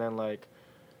regularly, and then like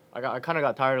I kind of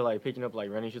got tired of like picking up like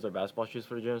running shoes or basketball shoes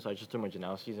for the gym, so I just threw my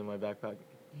Janowskis in my backpack.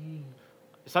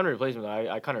 It's time to replace them.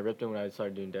 I kind of ripped them when I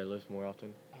started doing deadlifts more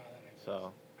often. Oh, that makes sense.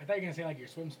 So I thought you were gonna say like your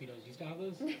swim speedos. You still have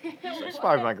those? it's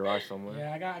probably in my garage somewhere.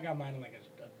 Yeah, I got mine in like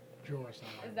a drawer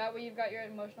somewhere. Is that what you've got your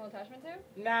emotional attachment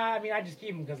to? Nah, I mean I just keep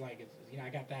them because like it's I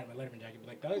got that in my Letterman jacket. But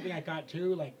like the other thing I got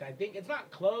too, like I think it's not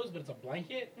clothes, but it's a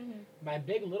blanket. My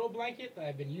big little blanket that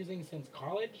I've been using since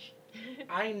college.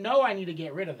 I know I need to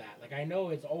get rid of that. Like, I know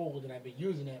it's old and I've been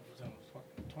using it for since fucking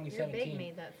Your 2017. big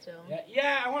made that still.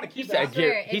 Yeah, I want to keep He said,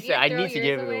 that. he said I need to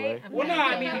give it away. Well, no,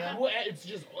 I mean, it's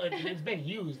just, it's been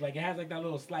used. Like, it has, like, that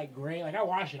little slight gray. Like, I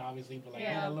wash it, obviously, but, like, it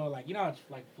has a little, like, it's, like,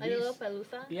 Like a fleece. little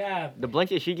pelusa? Yeah. The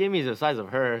blanket she gave me is the size of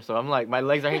her, so I'm like, my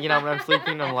legs are hanging out when I'm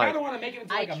sleeping. I'm I like, kind of want to make it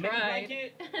into, like, I a mini tried.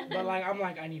 blanket, but, like, I'm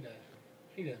like, I need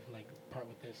to, like, part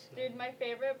with this. Dude, my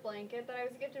favorite blanket that I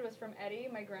was gifted was from Eddie,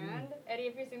 my grand. Eddie,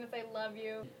 if you're seeing this, I love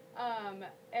you.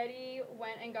 Eddie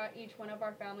went and got each one of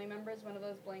our family members one of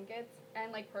those blankets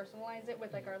and like personalized it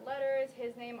with like our letters,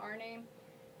 his name, our name.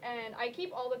 And I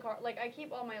keep all the I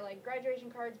keep all my like graduation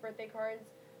cards, birthday cards,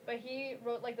 but he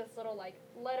wrote like this little like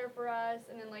letter for us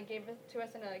and then like gave it to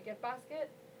us in a gift basket.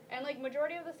 And like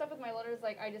majority of the stuff with my letters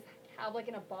like I just have like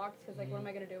in a box because like what am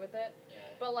I gonna do with it? Yeah.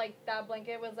 But like that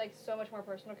blanket was like so much more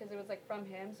personal because it was like from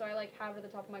him, so I like have it at the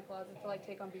top of my closet to like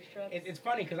take on beach trips. It's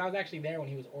funny because I was actually there when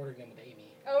he was ordering them with Amy.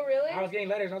 Oh really? I was getting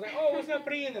letters. I was like, "Oh, what's up,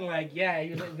 Bree?" And then like, yeah, he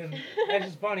was. Then, that's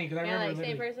just funny because I Yeah, remember like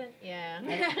same literally- person? Yeah.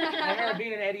 I remember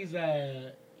being in Eddie's.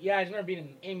 Yeah, I just remember being in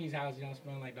Amy's house.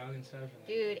 Smelling like dog and stuff. And,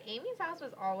 Dude, Amy's house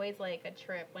was always like a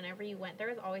trip. Whenever you went, there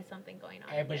was always something going on.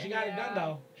 Hey, but she got it done Yeah.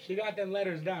 though. She got them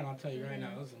letters done. I'll tell you right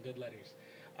now, those are some good letters.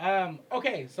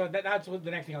 Okay, so that's what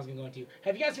the next thing I was gonna go into.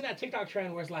 Have you guys seen that TikTok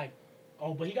trend where it's like,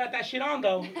 oh, but he got that shit on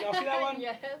though? Y'all see that one?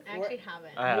 Yes. I actually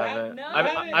haven't. I You haven't. No,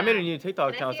 I made a new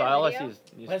TikTok Can I account, see so a all I see video? is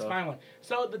new Let's stuff. find one.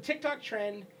 So the TikTok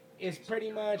trend is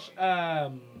pretty much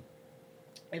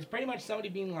it's pretty much somebody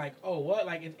being like, oh, what?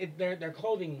 Like they're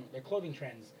clothing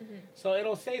trends. Mhm. So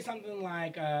it'll say something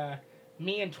like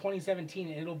me in 2017,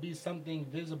 and it'll be something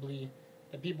visibly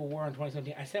that people wore in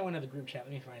 2017. I sent one to the group chat.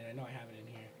 Let me find it. I know I have it in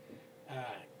here.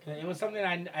 'Cause it was something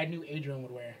I knew Adrian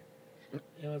would wear.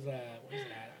 It was what is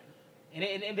that?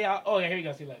 And they all, oh yeah, here you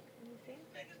go. See, look.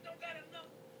 Niggas don't got enough.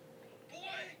 Boy,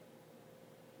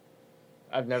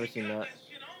 I've never seen that.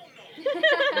 You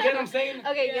get what I'm saying?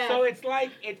 Okay, yeah. So it's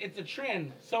like it's a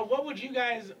trend. So what would you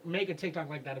guys make a TikTok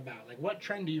like that about? Like what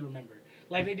trend do you remember?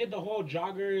 Like they did the whole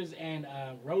joggers and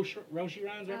Roshi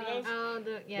runs. Remember those? Oh,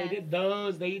 yeah. They did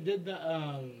those. They did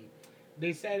the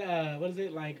They said what is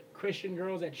it, like Christian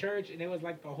girls at church, and it was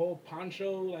like the whole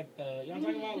poncho, like the, you know what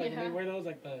I'm talking about? Like Yeah. they wear those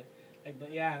like the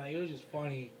yeah, like it was just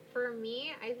funny. For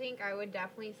me, I think I would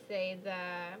definitely say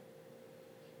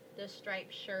the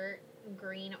striped shirt,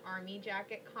 green army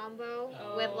jacket combo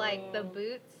with like the Oh.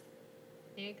 boots.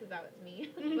 Maybe because that was me.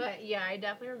 But yeah, I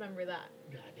definitely remember that.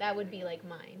 God That damn. would be like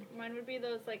mine. Mine would be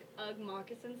those like Ugg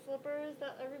moccasin slippers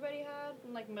that everybody had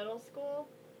in like middle school.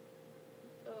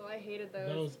 Oh, I hated those.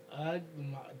 Those Ugg,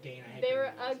 Dana. I hate They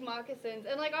were those. Ugg moccasins,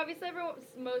 and like obviously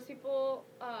most people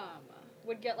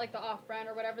would get like the off-brand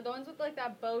or whatever. The ones with like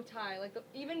that bow tie, like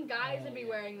even guys Oh, would be yeah.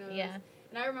 wearing those. Yeah.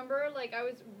 And I remember like I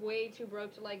was way too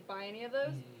broke to like buy any of those.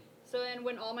 Mm. So then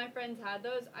when all my friends had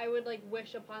those, I would like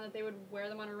wish upon that they would wear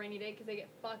them on a rainy day because they get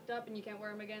fucked up and you can't wear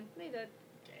them again. They did.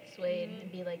 Suede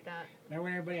and be like that. Remember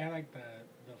when everybody had like the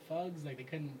Fugs, like they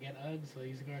couldn't get Uggs, so they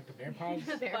used to go like the Bear Paws.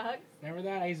 Bear Fuck. Remember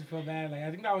that? I used to feel bad. Like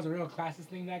I think that was a real classist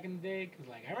thing back in the day, cause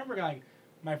like I remember like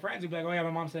my friends would be like, oh yeah,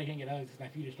 my mom said I can't get Uggs because my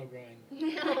feet are still growing.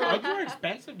 Uggs were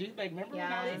expensive, dude. Like remember when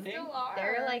that was Yeah. a They thing? still are.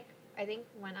 They're like, I think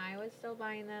when I was still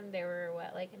buying them, they were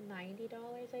what, like $90,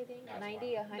 I think? That's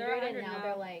 90, wild. 100, They're and 100 now now.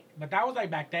 they're like, But that was like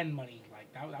back then money.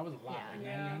 Like that was a lot. Yeah. Like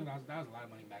Yeah. 90, that was a lot of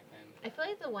money back then. I feel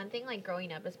like the one thing, like,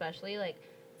 growing up, especially, like,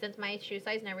 since my shoe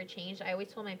size never changed, I always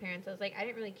told my parents, I was like, I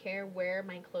didn't really care where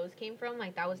my clothes came from.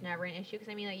 Like, that was never an issue. Because,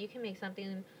 I mean, like, you can make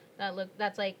something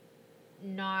that's, like,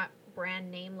 not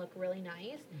brand name look really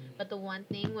nice. But the one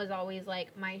thing was always,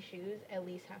 like, my shoes at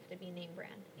least have to be name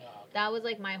brand. Yeah. That was,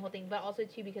 like, my whole thing. But also,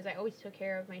 too, because I always took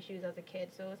care of my shoes as a kid.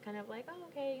 So it was kind of like, oh,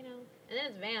 okay, you know. And then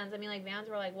it's Vans. I mean, like, Vans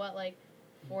were, like, what, like,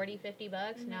 40, 50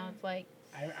 bucks? Now it's, like,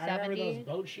 I remember 70. those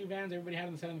boat shoe Vans everybody had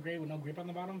in the 7th grade with no grip on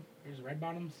the bottom. There's red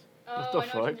bottoms. Oh, What the I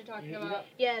know what fuck? you're talking Yeah. about.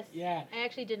 yes. Yeah. I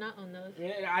actually did not own those.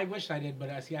 I wish I did,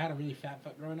 but see, I had a really fat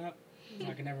foot growing up, so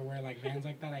I could never wear like Vans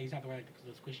like that. I used to have to wear like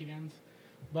the squishy Vans.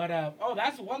 But oh,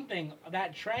 that's one thing.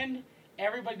 That trend,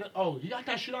 everybody. Oh, you got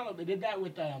that shit on? They did that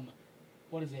with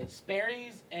what is it?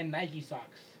 Sperry's and Nike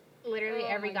socks. Literally Oh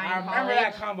every my guy I in remember college.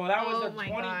 that combo. That was Oh the my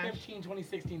 2015,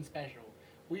 2016 special.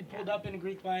 We pulled up in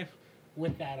Greek life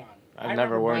with that on. I've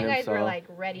never worn You them, guys were so- like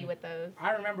ready with those.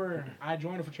 I remember I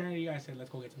joined a fraternity. I said, let's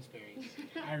go get some Sperry's.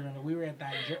 I remember we were at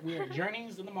we were at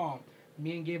Journeys in the mall.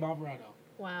 Me and Gabe Alvarado.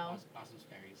 Wow. Bought some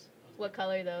Sperry's. What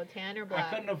color though? Tan or I black?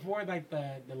 couldn't afford like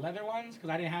the leather ones because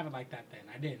I didn't have it like that then.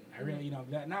 I didn't. I really,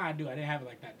 now I do. I didn't have it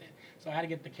like that then. So I had to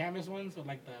get the canvas ones with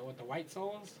like the white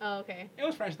soles. Oh, okay. It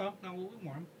was fresh though. No, we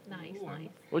wore them. Nice, We wore 'em.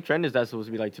 nice. What trend is that supposed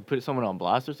to be, like, to put someone on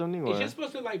blast or something? It's Or? just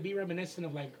supposed to like be reminiscent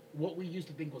of like what we used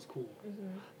to think was cool. Mm-hmm.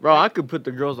 Bro, I could put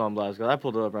the girls on blast because I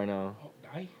pulled it up right now. Oh,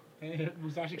 die.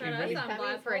 Musashi No, came no, ready. that's not-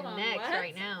 Coming blast, for hold on, next what?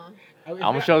 right now. Oh, I'm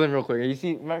gonna show them real quick. You see,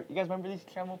 you guys remember these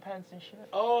camel pants and shit?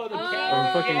 Oh, the Oh,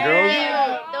 camel. fucking yeah. girls?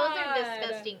 Yeah. Those are God.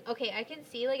 disgusting. Okay, I can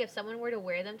see like if someone were to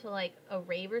wear them to like a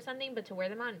rave or something, but to wear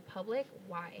them out in public,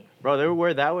 why? Bro, they would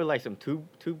wear that with like some tube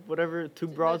bras The or whatever. tube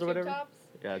tops?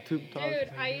 Yeah, tube tops.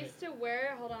 Dude, I used to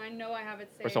wear. Hold on, I know I have it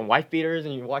saved. Or some wife beaters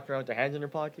and you walk around with your hands in your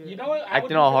pocket. You know what? I would Acting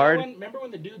do all for that hard. one? Remember when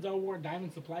the dudes all wore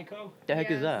Diamond Supply Co? The heck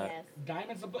is Yes. that? Yes.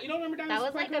 Diamond Supply. You don't remember Diamond That was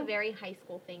Supply like Co? a very high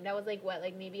school thing. That was like what,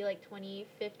 like maybe like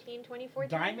 2015, 2014?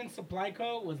 Diamond Supply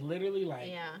Co was literally like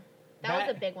Yeah. That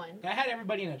was a big one. that had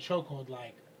everybody in a chokehold.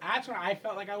 Like that's when I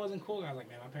felt like I wasn't cool. I was like,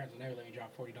 man, my parents will never let me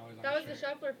drop $40 on That was this the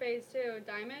shirt. shuffler phase too.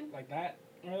 Diamond. Like that.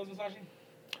 Remember those, Masashi?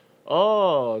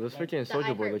 Oh, those Like freaking The I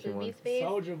Soldier Boy Heart looking Boobies ones. phase.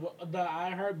 Soldier. The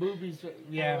I heard boobies. I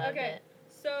Yeah. loved Okay. it.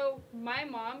 So my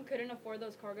mom couldn't afford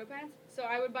those cargo pants, so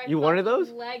I would buy. You wanted fucking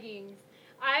those? leggings?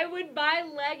 I would buy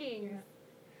leggings.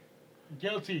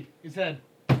 Guilty. He said.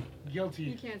 You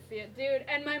Guilty. can't see it, dude.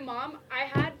 And my mom, I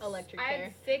had Electric I chair.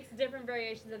 had 6 different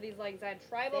variations of these leggings. I had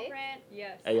tribal 6? print.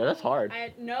 Yes. Hey, yo, that's hard. I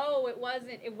had no, it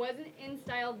wasn't. It wasn't in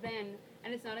style then.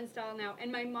 and it's not in style now.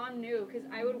 And my mom knew because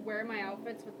I would wear my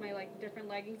outfits with my like different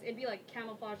leggings. It'd be like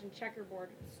camouflage and checkerboard,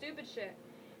 stupid shit.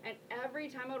 And every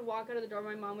time I would walk out of the door,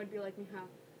 my mom would be like, "Miha,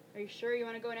 are you sure you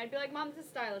want to go?" And I'd be like, "Mom, this is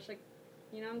stylish. Like,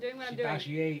 you know, I'm doing what I'm doing." Thought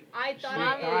she ate. I thought She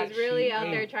I thought Mom was really she out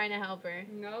there ate. trying to help her.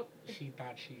 Nope. She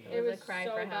thought she It ate. was a cry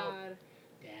so for help. bad.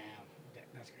 Damn,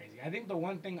 that's crazy. I think the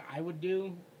one thing I would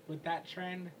do with that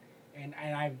trend, and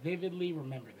I vividly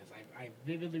remember this. I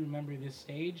vividly remember this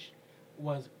stage,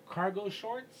 was cargo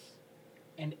shorts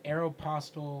and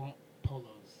Aeropostale polos.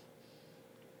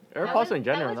 Aeropostale in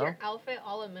general, That was no? your outfit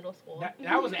all in middle school.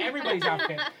 That was everybody's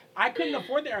outfit. I couldn't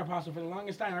afford the Aeropostale for the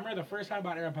longest time. I remember the first time I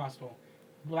bought Aeropostale,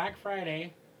 Black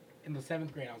Friday, in the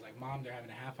 7th grade. I was like, "Mom, they're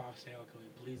having a half off sale. Can we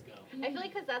please go?" I feel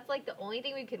like because that's like the only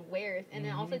thing we could wear, and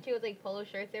then also too with like polo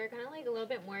shirts, they were kind of like a little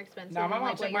bit more expensive. Now my than, mom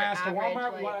like, took what my your ass to average, Walmart.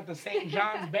 We like- went at the St.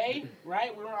 John's Bay,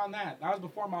 right? We were on that. That was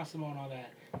before Massimo and all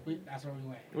that. That's where we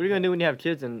went. What are you gonna do when you have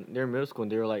kids and they're in middle school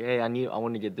and they're like, hey, I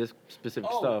want to get this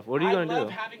specific stuff? What are you I gonna love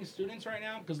do? having students right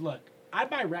now because look, I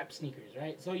buy rep sneakers,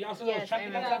 right? So y'all saw those Yes, I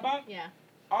chunky nuts remember. I bought? Yeah.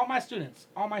 All my students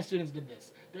did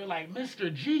this. They're like,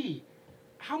 "Mr. G,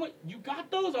 how much you got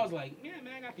those?" I was like, "Yeah,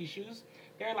 man, I got these shoes."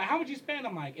 They're like, "How much you spend?"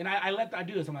 I'm like, and I let them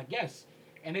do this. I'm like, "Yes,"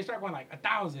 and they start going like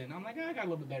 1,000. I'm like, I got a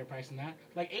little bit better price than that,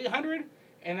 like 800,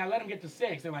 and I let them get to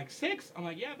 6. They're like 6. I'm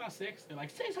like, "Yeah, about 6." They're like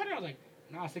 600. I was like,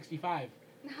 "Nah, 65."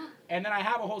 And then I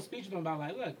have a whole speech with them about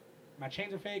like, look, my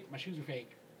chains are fake, my shoes are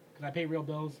fake, because I pay real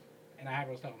bills and I have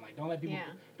real stuff. I'm like, don't let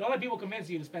people convince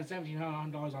you to spend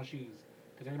 $1,700 on shoes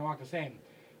because they're gonna walk the same.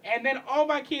 And then all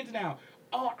my kids now,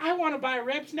 "Oh, I want to buy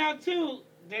reps now too."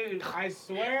 Dude, I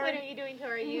swear. What are you doing to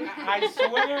our youth? I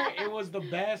swear it was the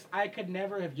best. I could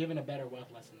never have given a better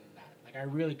wealth lesson than that. Like I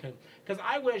really couldn't. Because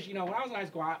I wish, when I was in high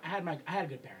school, I had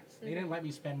good parents. They didn't let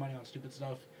me spend money on stupid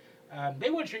stuff. They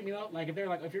would treat me though. Like if they're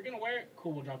like, "If you're gonna wear it,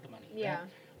 cool, we'll drop the money." Yeah. Right?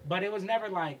 But it was never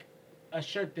like a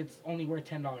shirt that's only worth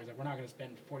 $10. Like we're not gonna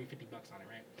spend $40, $50 on it,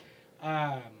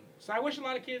 right? So I wish a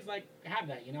lot of kids like have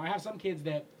that. I have some kids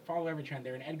that follow every trend.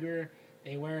 They're in Edgar.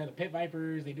 They wear the Pit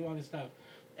Vipers. They do all this stuff.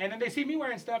 And then they see me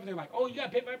wearing stuff, and they're like, "Oh, you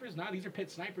got Pit Vipers? Nah, these are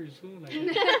Pit Snipers." Fool. Like,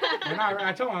 they're not.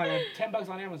 I told them I got $10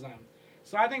 on Amazon.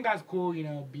 So I think that's cool.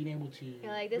 Being able to.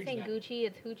 You're like, this reach ain't that. Gucci,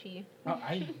 it's Hoochie. Oh,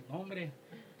 hombre.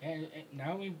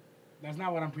 Naomi, that's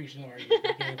not what I'm preaching over.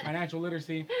 Okay, financial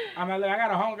literacy. I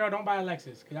got a homegirl. Don't buy a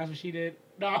Lexus, because that's what she did.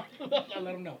 No, I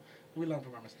let them know. We learn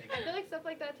from our mistakes. I feel like stuff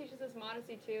like that teaches us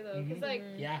modesty too, though. Because like,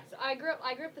 Yeah. so I grew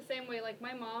up the same way. Like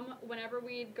my mom, whenever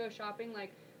we'd go shopping,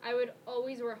 like I would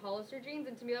always wear Hollister jeans,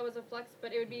 and to me that was a flex.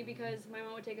 But it would be because my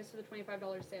mom would take us to the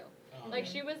 $25 sale. Like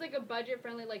she was like a budget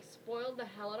friendly, like spoiled the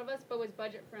hell out of us, but was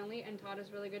budget friendly and taught us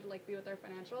really good to like be with our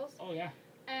financials. Oh yeah.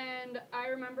 And I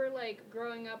remember like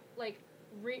growing up, like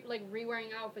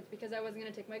re-wearing outfits because I wasn't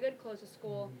gonna take my good clothes to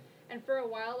school. And for a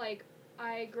while, like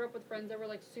I grew up with friends that were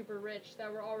like super rich,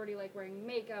 that were already like wearing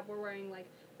makeup, were wearing like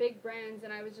big brands,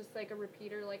 and I was just like a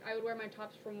repeater. Like I would wear my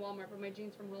tops from Walmart, but my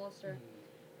jeans from Hollister.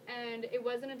 And it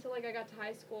wasn't until like I got to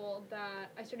high school that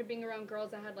I started being around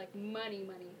girls that had like money.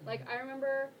 Like I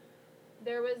remember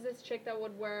there was this chick that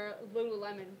would wear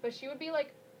Lululemon, but she would be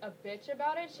like a bitch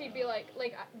about it. She'd be like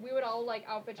we would all like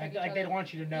outfit check each other. Like they'd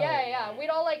want you to know. Yeah. We'd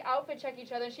all like outfit check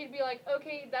each other. She'd be like,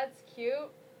 "Okay, that's cute,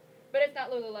 but it's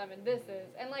not Lululemon. This is."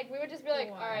 And like we would just be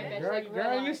like, "All right, bitch, Girl, like girl,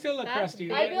 relax." you still look That's crusty.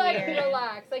 big. I'd be like, weird.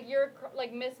 "Relax." Like you're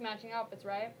like mismatching outfits,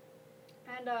 right?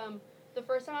 And the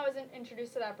first time I was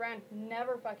introduced to that brand,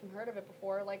 never fucking heard of it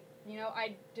before. Like,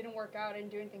 I didn't work out, I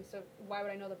didn't do anything, so why would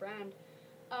I know the brand?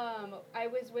 I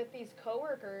was with these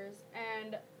coworkers,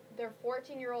 and their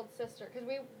 14-year-old sister, because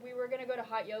we were going to go to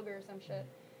hot yoga or some shit.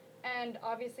 And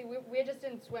obviously, we had just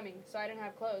done swimming, so I didn't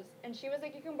have clothes. And she was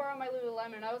like, "You can borrow my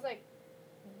Lululemon." And I was like,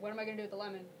 "What am I going to do with the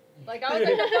lemon?" Like, I was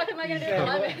like, "What the fuck am I going to do with the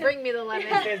lemon?" Bring me the lemon.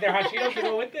 Is there hot Cheetos to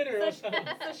go with it, or So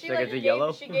she Like, like is it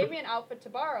yellow? she gave me an outfit to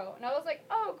borrow, and I was like,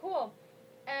 "Oh, cool."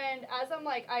 And as I'm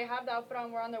like, I have the outfit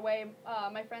on, we're on the way.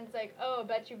 My friend's like, "Oh, I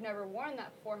bet you've never worn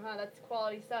that before, huh? That's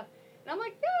quality stuff." And I'm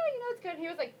like, "Yeah, it's good." And he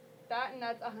was like, "That and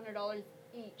that's $100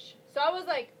 each." So I was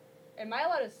like, "Am I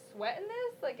allowed to sweat in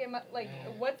this? Like,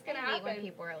 what's gonna I hate when happen?"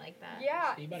 people are like that.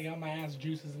 Yeah. anybody got my ass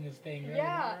juices in this thing? Right?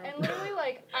 Yeah, and literally,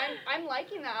 like, I'm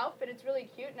liking the outfit. It's really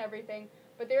cute and everything,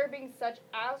 but they were being such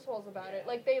assholes about it.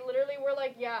 Like, they literally were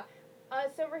like, "Yeah,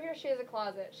 us over here, she has a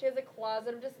closet. She has a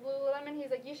closet of just Lululemon."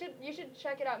 He's like, you should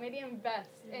check it out. Maybe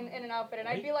invest in an outfit." And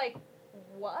I'd be like,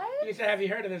 "What?" He said, "Have you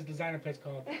heard of this designer place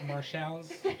called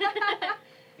Marshall's?"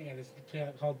 Yeah, this place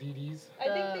called DD's. I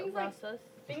think things like Rosas.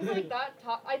 things like that.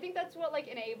 I think that's what like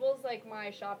enables like my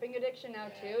shopping addiction now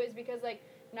too. Is because like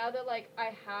now that like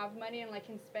I have money and like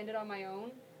can spend it on my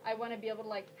own, I want to be able to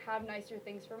like have nicer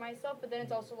things for myself. But then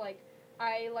it's also like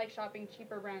I like shopping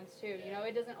cheaper brands too. You know,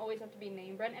 it doesn't always have to be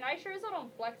name brand. And I sure as hell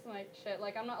don't flex my shit.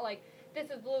 Like, I'm not like, this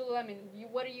is Lululemon.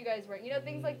 What are you guys wearing? You know,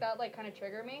 things like that like kind of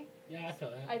trigger me. Yeah, I feel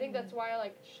that. I think that's why I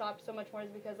like shop so much more is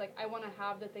because like I want to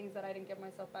have the things that I didn't give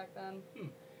myself back then.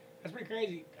 That's pretty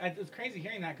crazy. It's crazy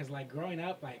hearing that because, like, growing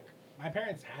up, like, my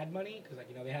parents had money because, like,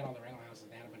 you know, they had all the rental houses.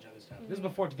 They had a bunch of other stuff. This is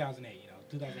before 2008, you know,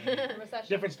 2008. Recession.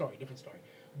 Different story.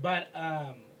 But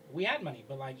we had money.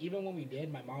 But, like, even when we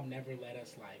did, my mom never let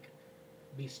us, like,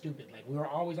 be stupid. Like, we were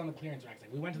always on the clearance racks.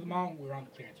 Like, we went to the mall, we were on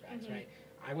the clearance racks, right?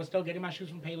 I was still getting my shoes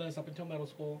from Payless up until middle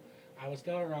school. I was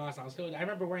still at Ross. I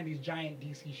remember wearing these giant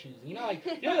DC shoes. You know, like,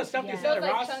 you know the stuff they sell at Those,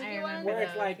 like, Ross? chunky ones? Where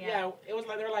it's like, yeah. it was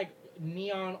like, they're like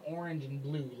neon orange and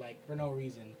blue, like, for no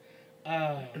reason.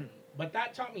 But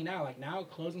that taught me now, like, now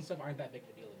clothes and stuff aren't that big of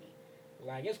a deal to me.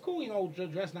 Like, it's cool, you know,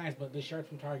 dress nice, but this shirt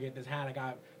from Target, this hat I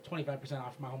got 25%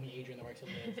 off from my homie Adrian that works at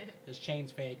Lids. This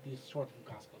chain's fake, these shorts from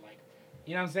Costco. Like,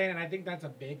 you know what I'm saying? And I think that's a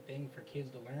big thing for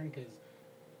kids to learn because,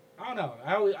 I don't know,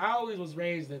 I always was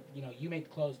raised that, you know, you make the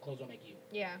clothes don't make you.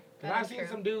 Yeah. Because I've seen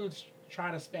some dudes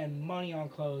try to spend money on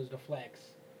clothes to flex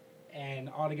and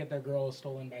all to get their girls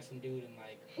stolen by some dude in,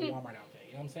 like, a Walmart outfit.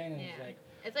 You know what I'm saying? And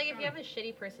it's like if you have a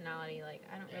shitty personality, like,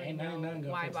 I don't really ain't know nothing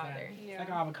gonna why fix bother. that. Yeah. It's like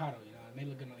an avocado, you know. It may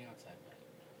look good on the outside,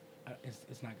 but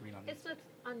it's not green on the It's what's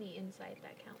on the inside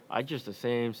that counts. I just the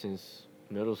same since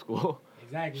middle school.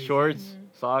 Exactly. Shorts,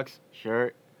 socks,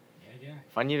 shirt. Yeah.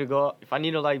 If I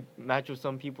need to like match with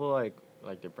some people like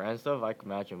the brand stuff, I can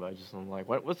match them. But I'm like,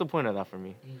 what's the point of that for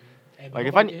me? Hey, Like,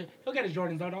 if he'll get his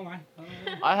Jordans though, don't lie.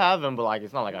 I have them, but like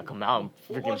it's not like I come out and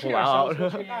We'll freaking treat pull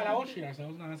ourselves. out. I won't treat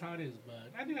ourselves. No, that's how it is.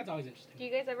 But I think that's always interesting. Do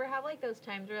you guys ever have like those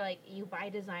times where like you buy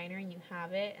designer and you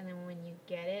have it, and then when you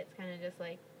get it, it's kind of just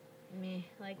like, meh.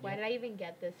 Like, why did I even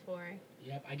get this for?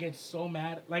 Yep, I get so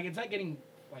mad. Like, it's like getting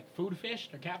like food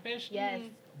fished or catfished. Yes.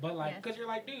 But like, Yes. because you're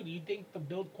like, dude, you think the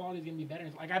build quality is gonna be better?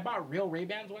 Like, I bought real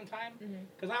Ray-Bans one time Mm-hmm.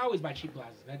 because I always buy cheap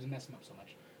glasses. That just mess them up so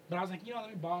much. But I was like, you know, let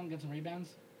me ball and get some Ray-Bans.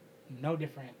 No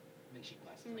different than cheap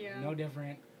glasses. Like, Yeah. No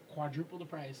different. Quadruple the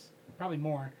price. Probably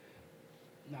more.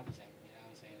 Not the same. You know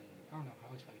what I'm saying? I don't know. I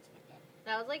always find it's like that.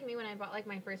 That was like me when I bought like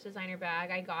my first designer bag.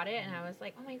 I got it and I was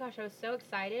like, oh my gosh, I was so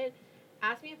excited.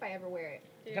 Ask me if I ever wear it.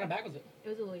 What kind of bag was it? It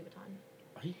was a Louis Vuitton.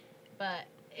 Right? But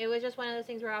it was just one of those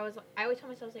things where I always told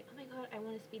myself, like, oh my god, I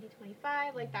want a Speedy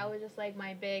 25. Like, that was just like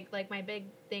my big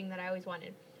thing that I always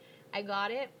wanted. I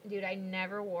got it. Dude, I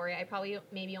never wore it. I probably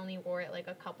maybe only wore it like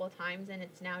a couple times, and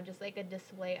it's now just like a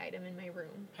display item in my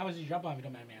room. How much did you drop on if you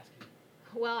don't mind me asking?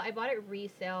 Well, I bought it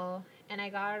resale, and I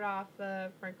got it off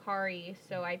Mercari,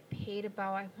 so I paid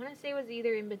about, I want to say it was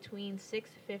either in between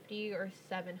 $650 or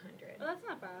 $700. Well, that's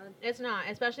not bad. It's not,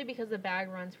 especially because the bag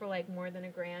runs for like more than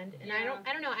 $1,000, and Yeah.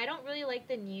 I don't know, I don't really like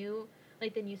the new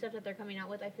stuff that they're coming out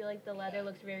with. I feel like the leather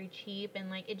looks very cheap, and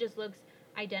like it just looks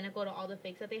identical to all the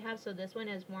fakes that they have. So this one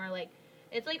is more like,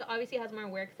 it's like obviously has more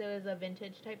wear because it was a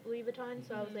vintage type Louis Vuitton.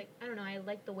 So I was like, I don't know, I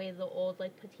like the way the old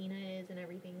like patina is and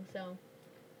everything. So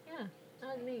yeah,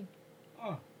 that was me.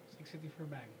 Oh, $650 for a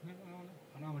bag. I don't know.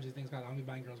 I don't know how much these things cost. I'll be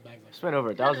buying girls' bags like Spent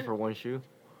over $1,000 for one shoe.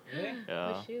 Really?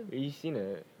 Yeah. What shoe? You seen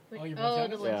it? Oh, your the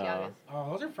Balenciagas? Balenciagas. Oh,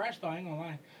 those are fresh though. I ain't gonna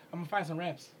lie. I'm gonna find some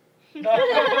reps. I'm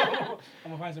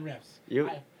gonna find some reps.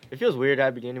 It feels weird at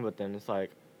the beginning, but then it's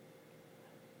like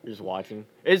you're just watching.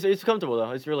 It's comfortable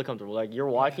though. It's really comfortable. Like you're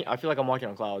walking. I feel like I'm walking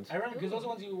on clouds. I remember because those are the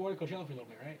ones you wore to Coachella for a little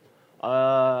bit, right?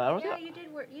 I don't Yeah, think. you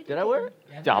did wear. You Did I wear it?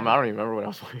 Yeah, Damn, I don't even remember what I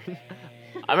was wearing.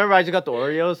 Dang. I remember I just got the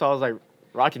Oreos, so I was like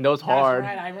rocking those That's hard.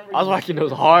 right, I remember I was you rocking said those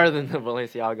that. harder than the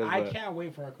Balenciagas. I But can't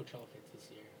wait for our Coachella fits this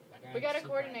year. Like, We I'm gotta super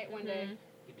coordinate hyped. one day. Mhm.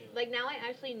 We do. Like now, I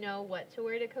actually know what to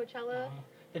wear to Coachella.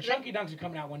 The chunky dunks are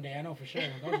coming out one day. I know for sure.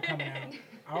 Those are coming out.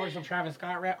 I ordered some Travis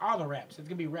Scott rep. All the reps. It's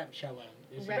gonna be Repchella.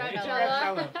 It's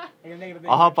Repchella.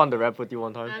 I'll hop on the rep with you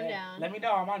one time. I'm down. Let me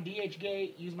know. I'm on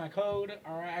DHgate. Use my code.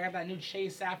 All right. I got that new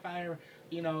Chase Sapphire,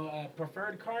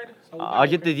 preferred card. So I'll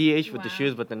get the DH with the Wow.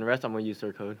 shoes, but then the rest I'm gonna use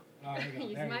their code. Oh, there you go.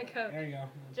 Use There you my go. code. There you go.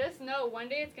 Just know one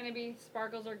day it's gonna be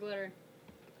sparkles or glitter.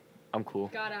 I'm cool.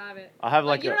 Gotta have it. I have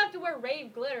Like like you don't have to wear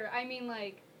rave glitter. I mean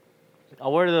like.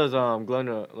 I'll wear those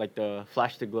glow like the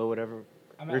flash to glow whatever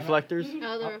reflectors. Oh, the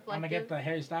I'm gonna reflective. get the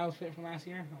Harry Styles fit from last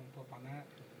year. I'm gonna put up on that.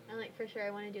 And like for sure, I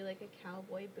want to do like a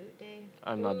cowboy boot day.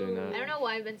 I'm not doing Ooh. I that. don't know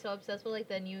why I've been so obsessed with like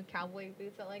the new cowboy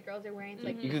boots that like girls are wearing. It's,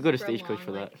 like You could go to super Stagecoach long,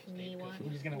 for that. like, knee Stagecoach. ones.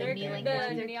 We're just gonna They're wait knee there. length the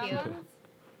ones are neon cute. ones?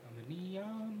 On the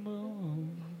neon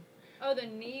moon. Oh, the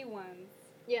knee ones.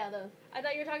 Yeah, those. I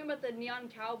thought you were talking about the neon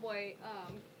cowboy.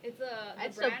 It's a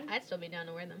I'd still be down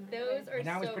to wear them. Those are But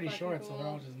now so it's pretty fucking short, so cool. they're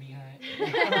all just knee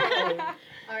high.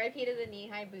 R.I.P. to the knee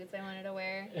high boots I wanted to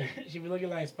wear. She be looking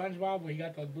like SpongeBob where he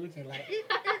got those boots and like.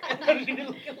 What you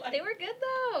looking like? They were good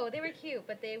though. They were cute,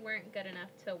 but they weren't good enough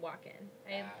to walk in.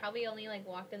 I Ah. probably only like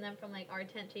walked in them from like our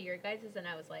tent to your guys's, and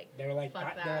I was like, They were like,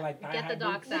 fuck they were that. like Get the thigh-high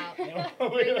docs boots. out. They were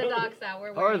Bring the real. docs out.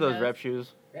 We're How are wearing those rep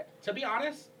shoes? To be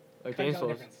honest, Like couldn't the tell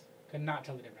the insoles? difference. Could not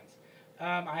tell the difference.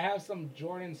 I have some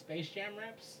Jordan Space Jam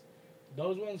reps.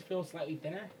 Those ones feel slightly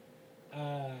thinner.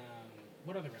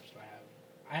 What other reps do I have?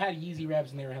 I had Yeezy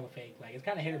reps and they were hella fake. Like, it's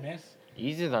kind of hit or miss.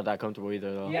 Yeezy's not that comfortable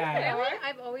either though. Yeah. Really?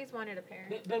 I've always wanted a pair.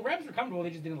 The reps were comfortable, they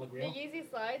just didn't look The real. Yeezy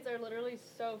slides are literally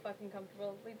so fucking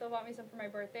comfortable. Lito bought me some for my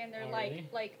birthday, and they're Oh, like,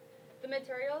 really? the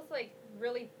material's like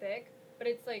really thick, but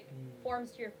it's like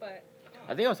forms to your foot.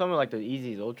 I think I'm something like the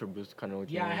Yeezy's Ultra Boost kind of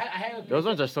looking. Yeah, I ones. had Those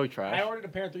ones are so I trash. ordered a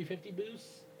pair of 350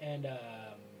 boosts, and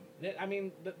I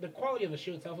mean the quality of the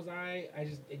shoe itself was alright.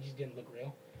 It just didn't look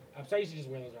real. So I used to just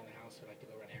wear those around the house or like to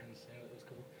go run errands. And it was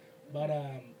cool. But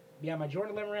yeah, my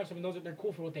Jordan 11 reps. I mean, they're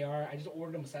cool for what they are. I just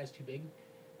ordered them a size too big.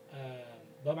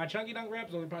 But my Chunky Dunk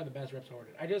reps, those are probably the best reps I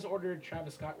ordered. I just ordered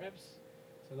Travis Scott reps,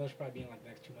 so those should probably be in like the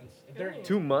next 2 months. If they're, Ooh.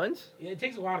 2 months? it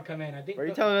takes a while to come in. I think. Or are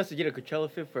you telling us to get a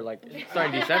Coachella fit for like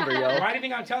starting December, yo? Why do you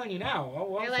think I'm telling you now?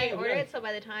 Well, They're I'm like, saying, order yeah. it so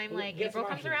by the time like Get April some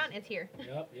comes options. around, it's here.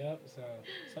 Yep. So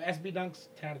SB Dunks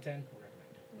 10 out of 10. Would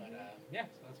recommend. But yeah,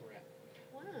 so that's where we're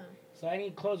at. Wow. So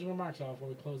any closing remarks before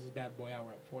we close this bad boy out?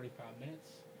 We're at 45 minutes.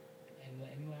 And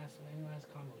any last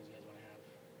combos you guys want to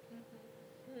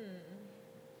have?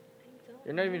 I don't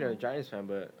You're not even know. a Giants fan,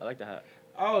 but I like the hat.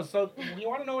 Oh, so you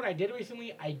want to know what I did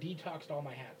recently? I detoxed all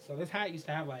my hats. So this hat used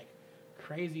to have like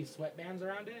crazy sweatbands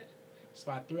around it.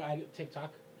 So I did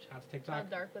TikTok. Shout out to How TikTok.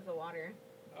 dark was the water?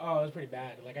 Oh, it was pretty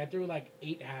bad. Like I threw like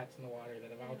 8 hats in the water that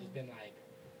have all just been like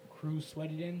crew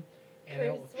sweated in. And Crew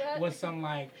it sweat? was some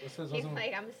like He's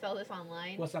like, I'm gonna sell this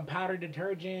online. with some powdered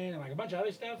detergent and like a bunch of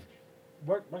other stuff.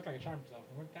 Worked like a charm, so it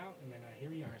worked out, and then here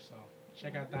we are. So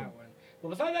check out that one. But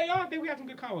besides that, y'all, I think we have some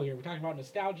good combo here. We're talking about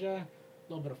nostalgia, a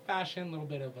little bit of fashion, a little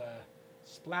bit of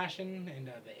splashing, and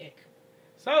the ick.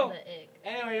 So The ick.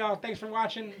 anyway, y'all, thanks for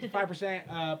watching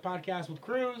 5% podcast with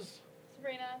Cruz,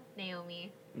 Sabrina,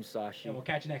 Naomi. Musashi. and we'll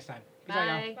catch you next time. Peace out,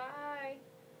 y'all. Bye. bye.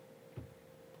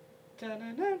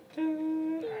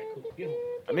 Dun-dun-dun-dun. All right, cool, beautiful.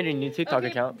 I made a new TikTok Okay,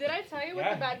 account. did I tell you what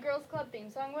Yeah. the Bad Girls Club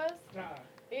theme song was?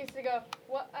 They used to go,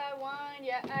 what I want,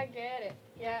 yeah, I get it.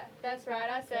 Yeah, that's right,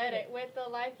 I said it. With the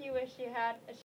life you wish you had,